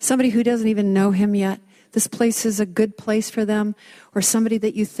invite somebody who doesn't even know him yet, this place is a good place for them, or somebody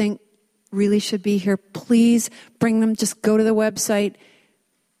that you think really should be here, please bring them. Just go to the website,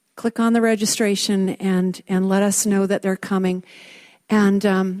 click on the registration, and let us know that they're coming. And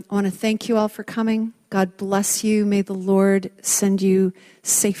I want to thank you all for coming. God bless you. May the Lord send you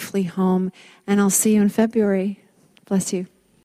safely home. And I'll see you in February. Bless you.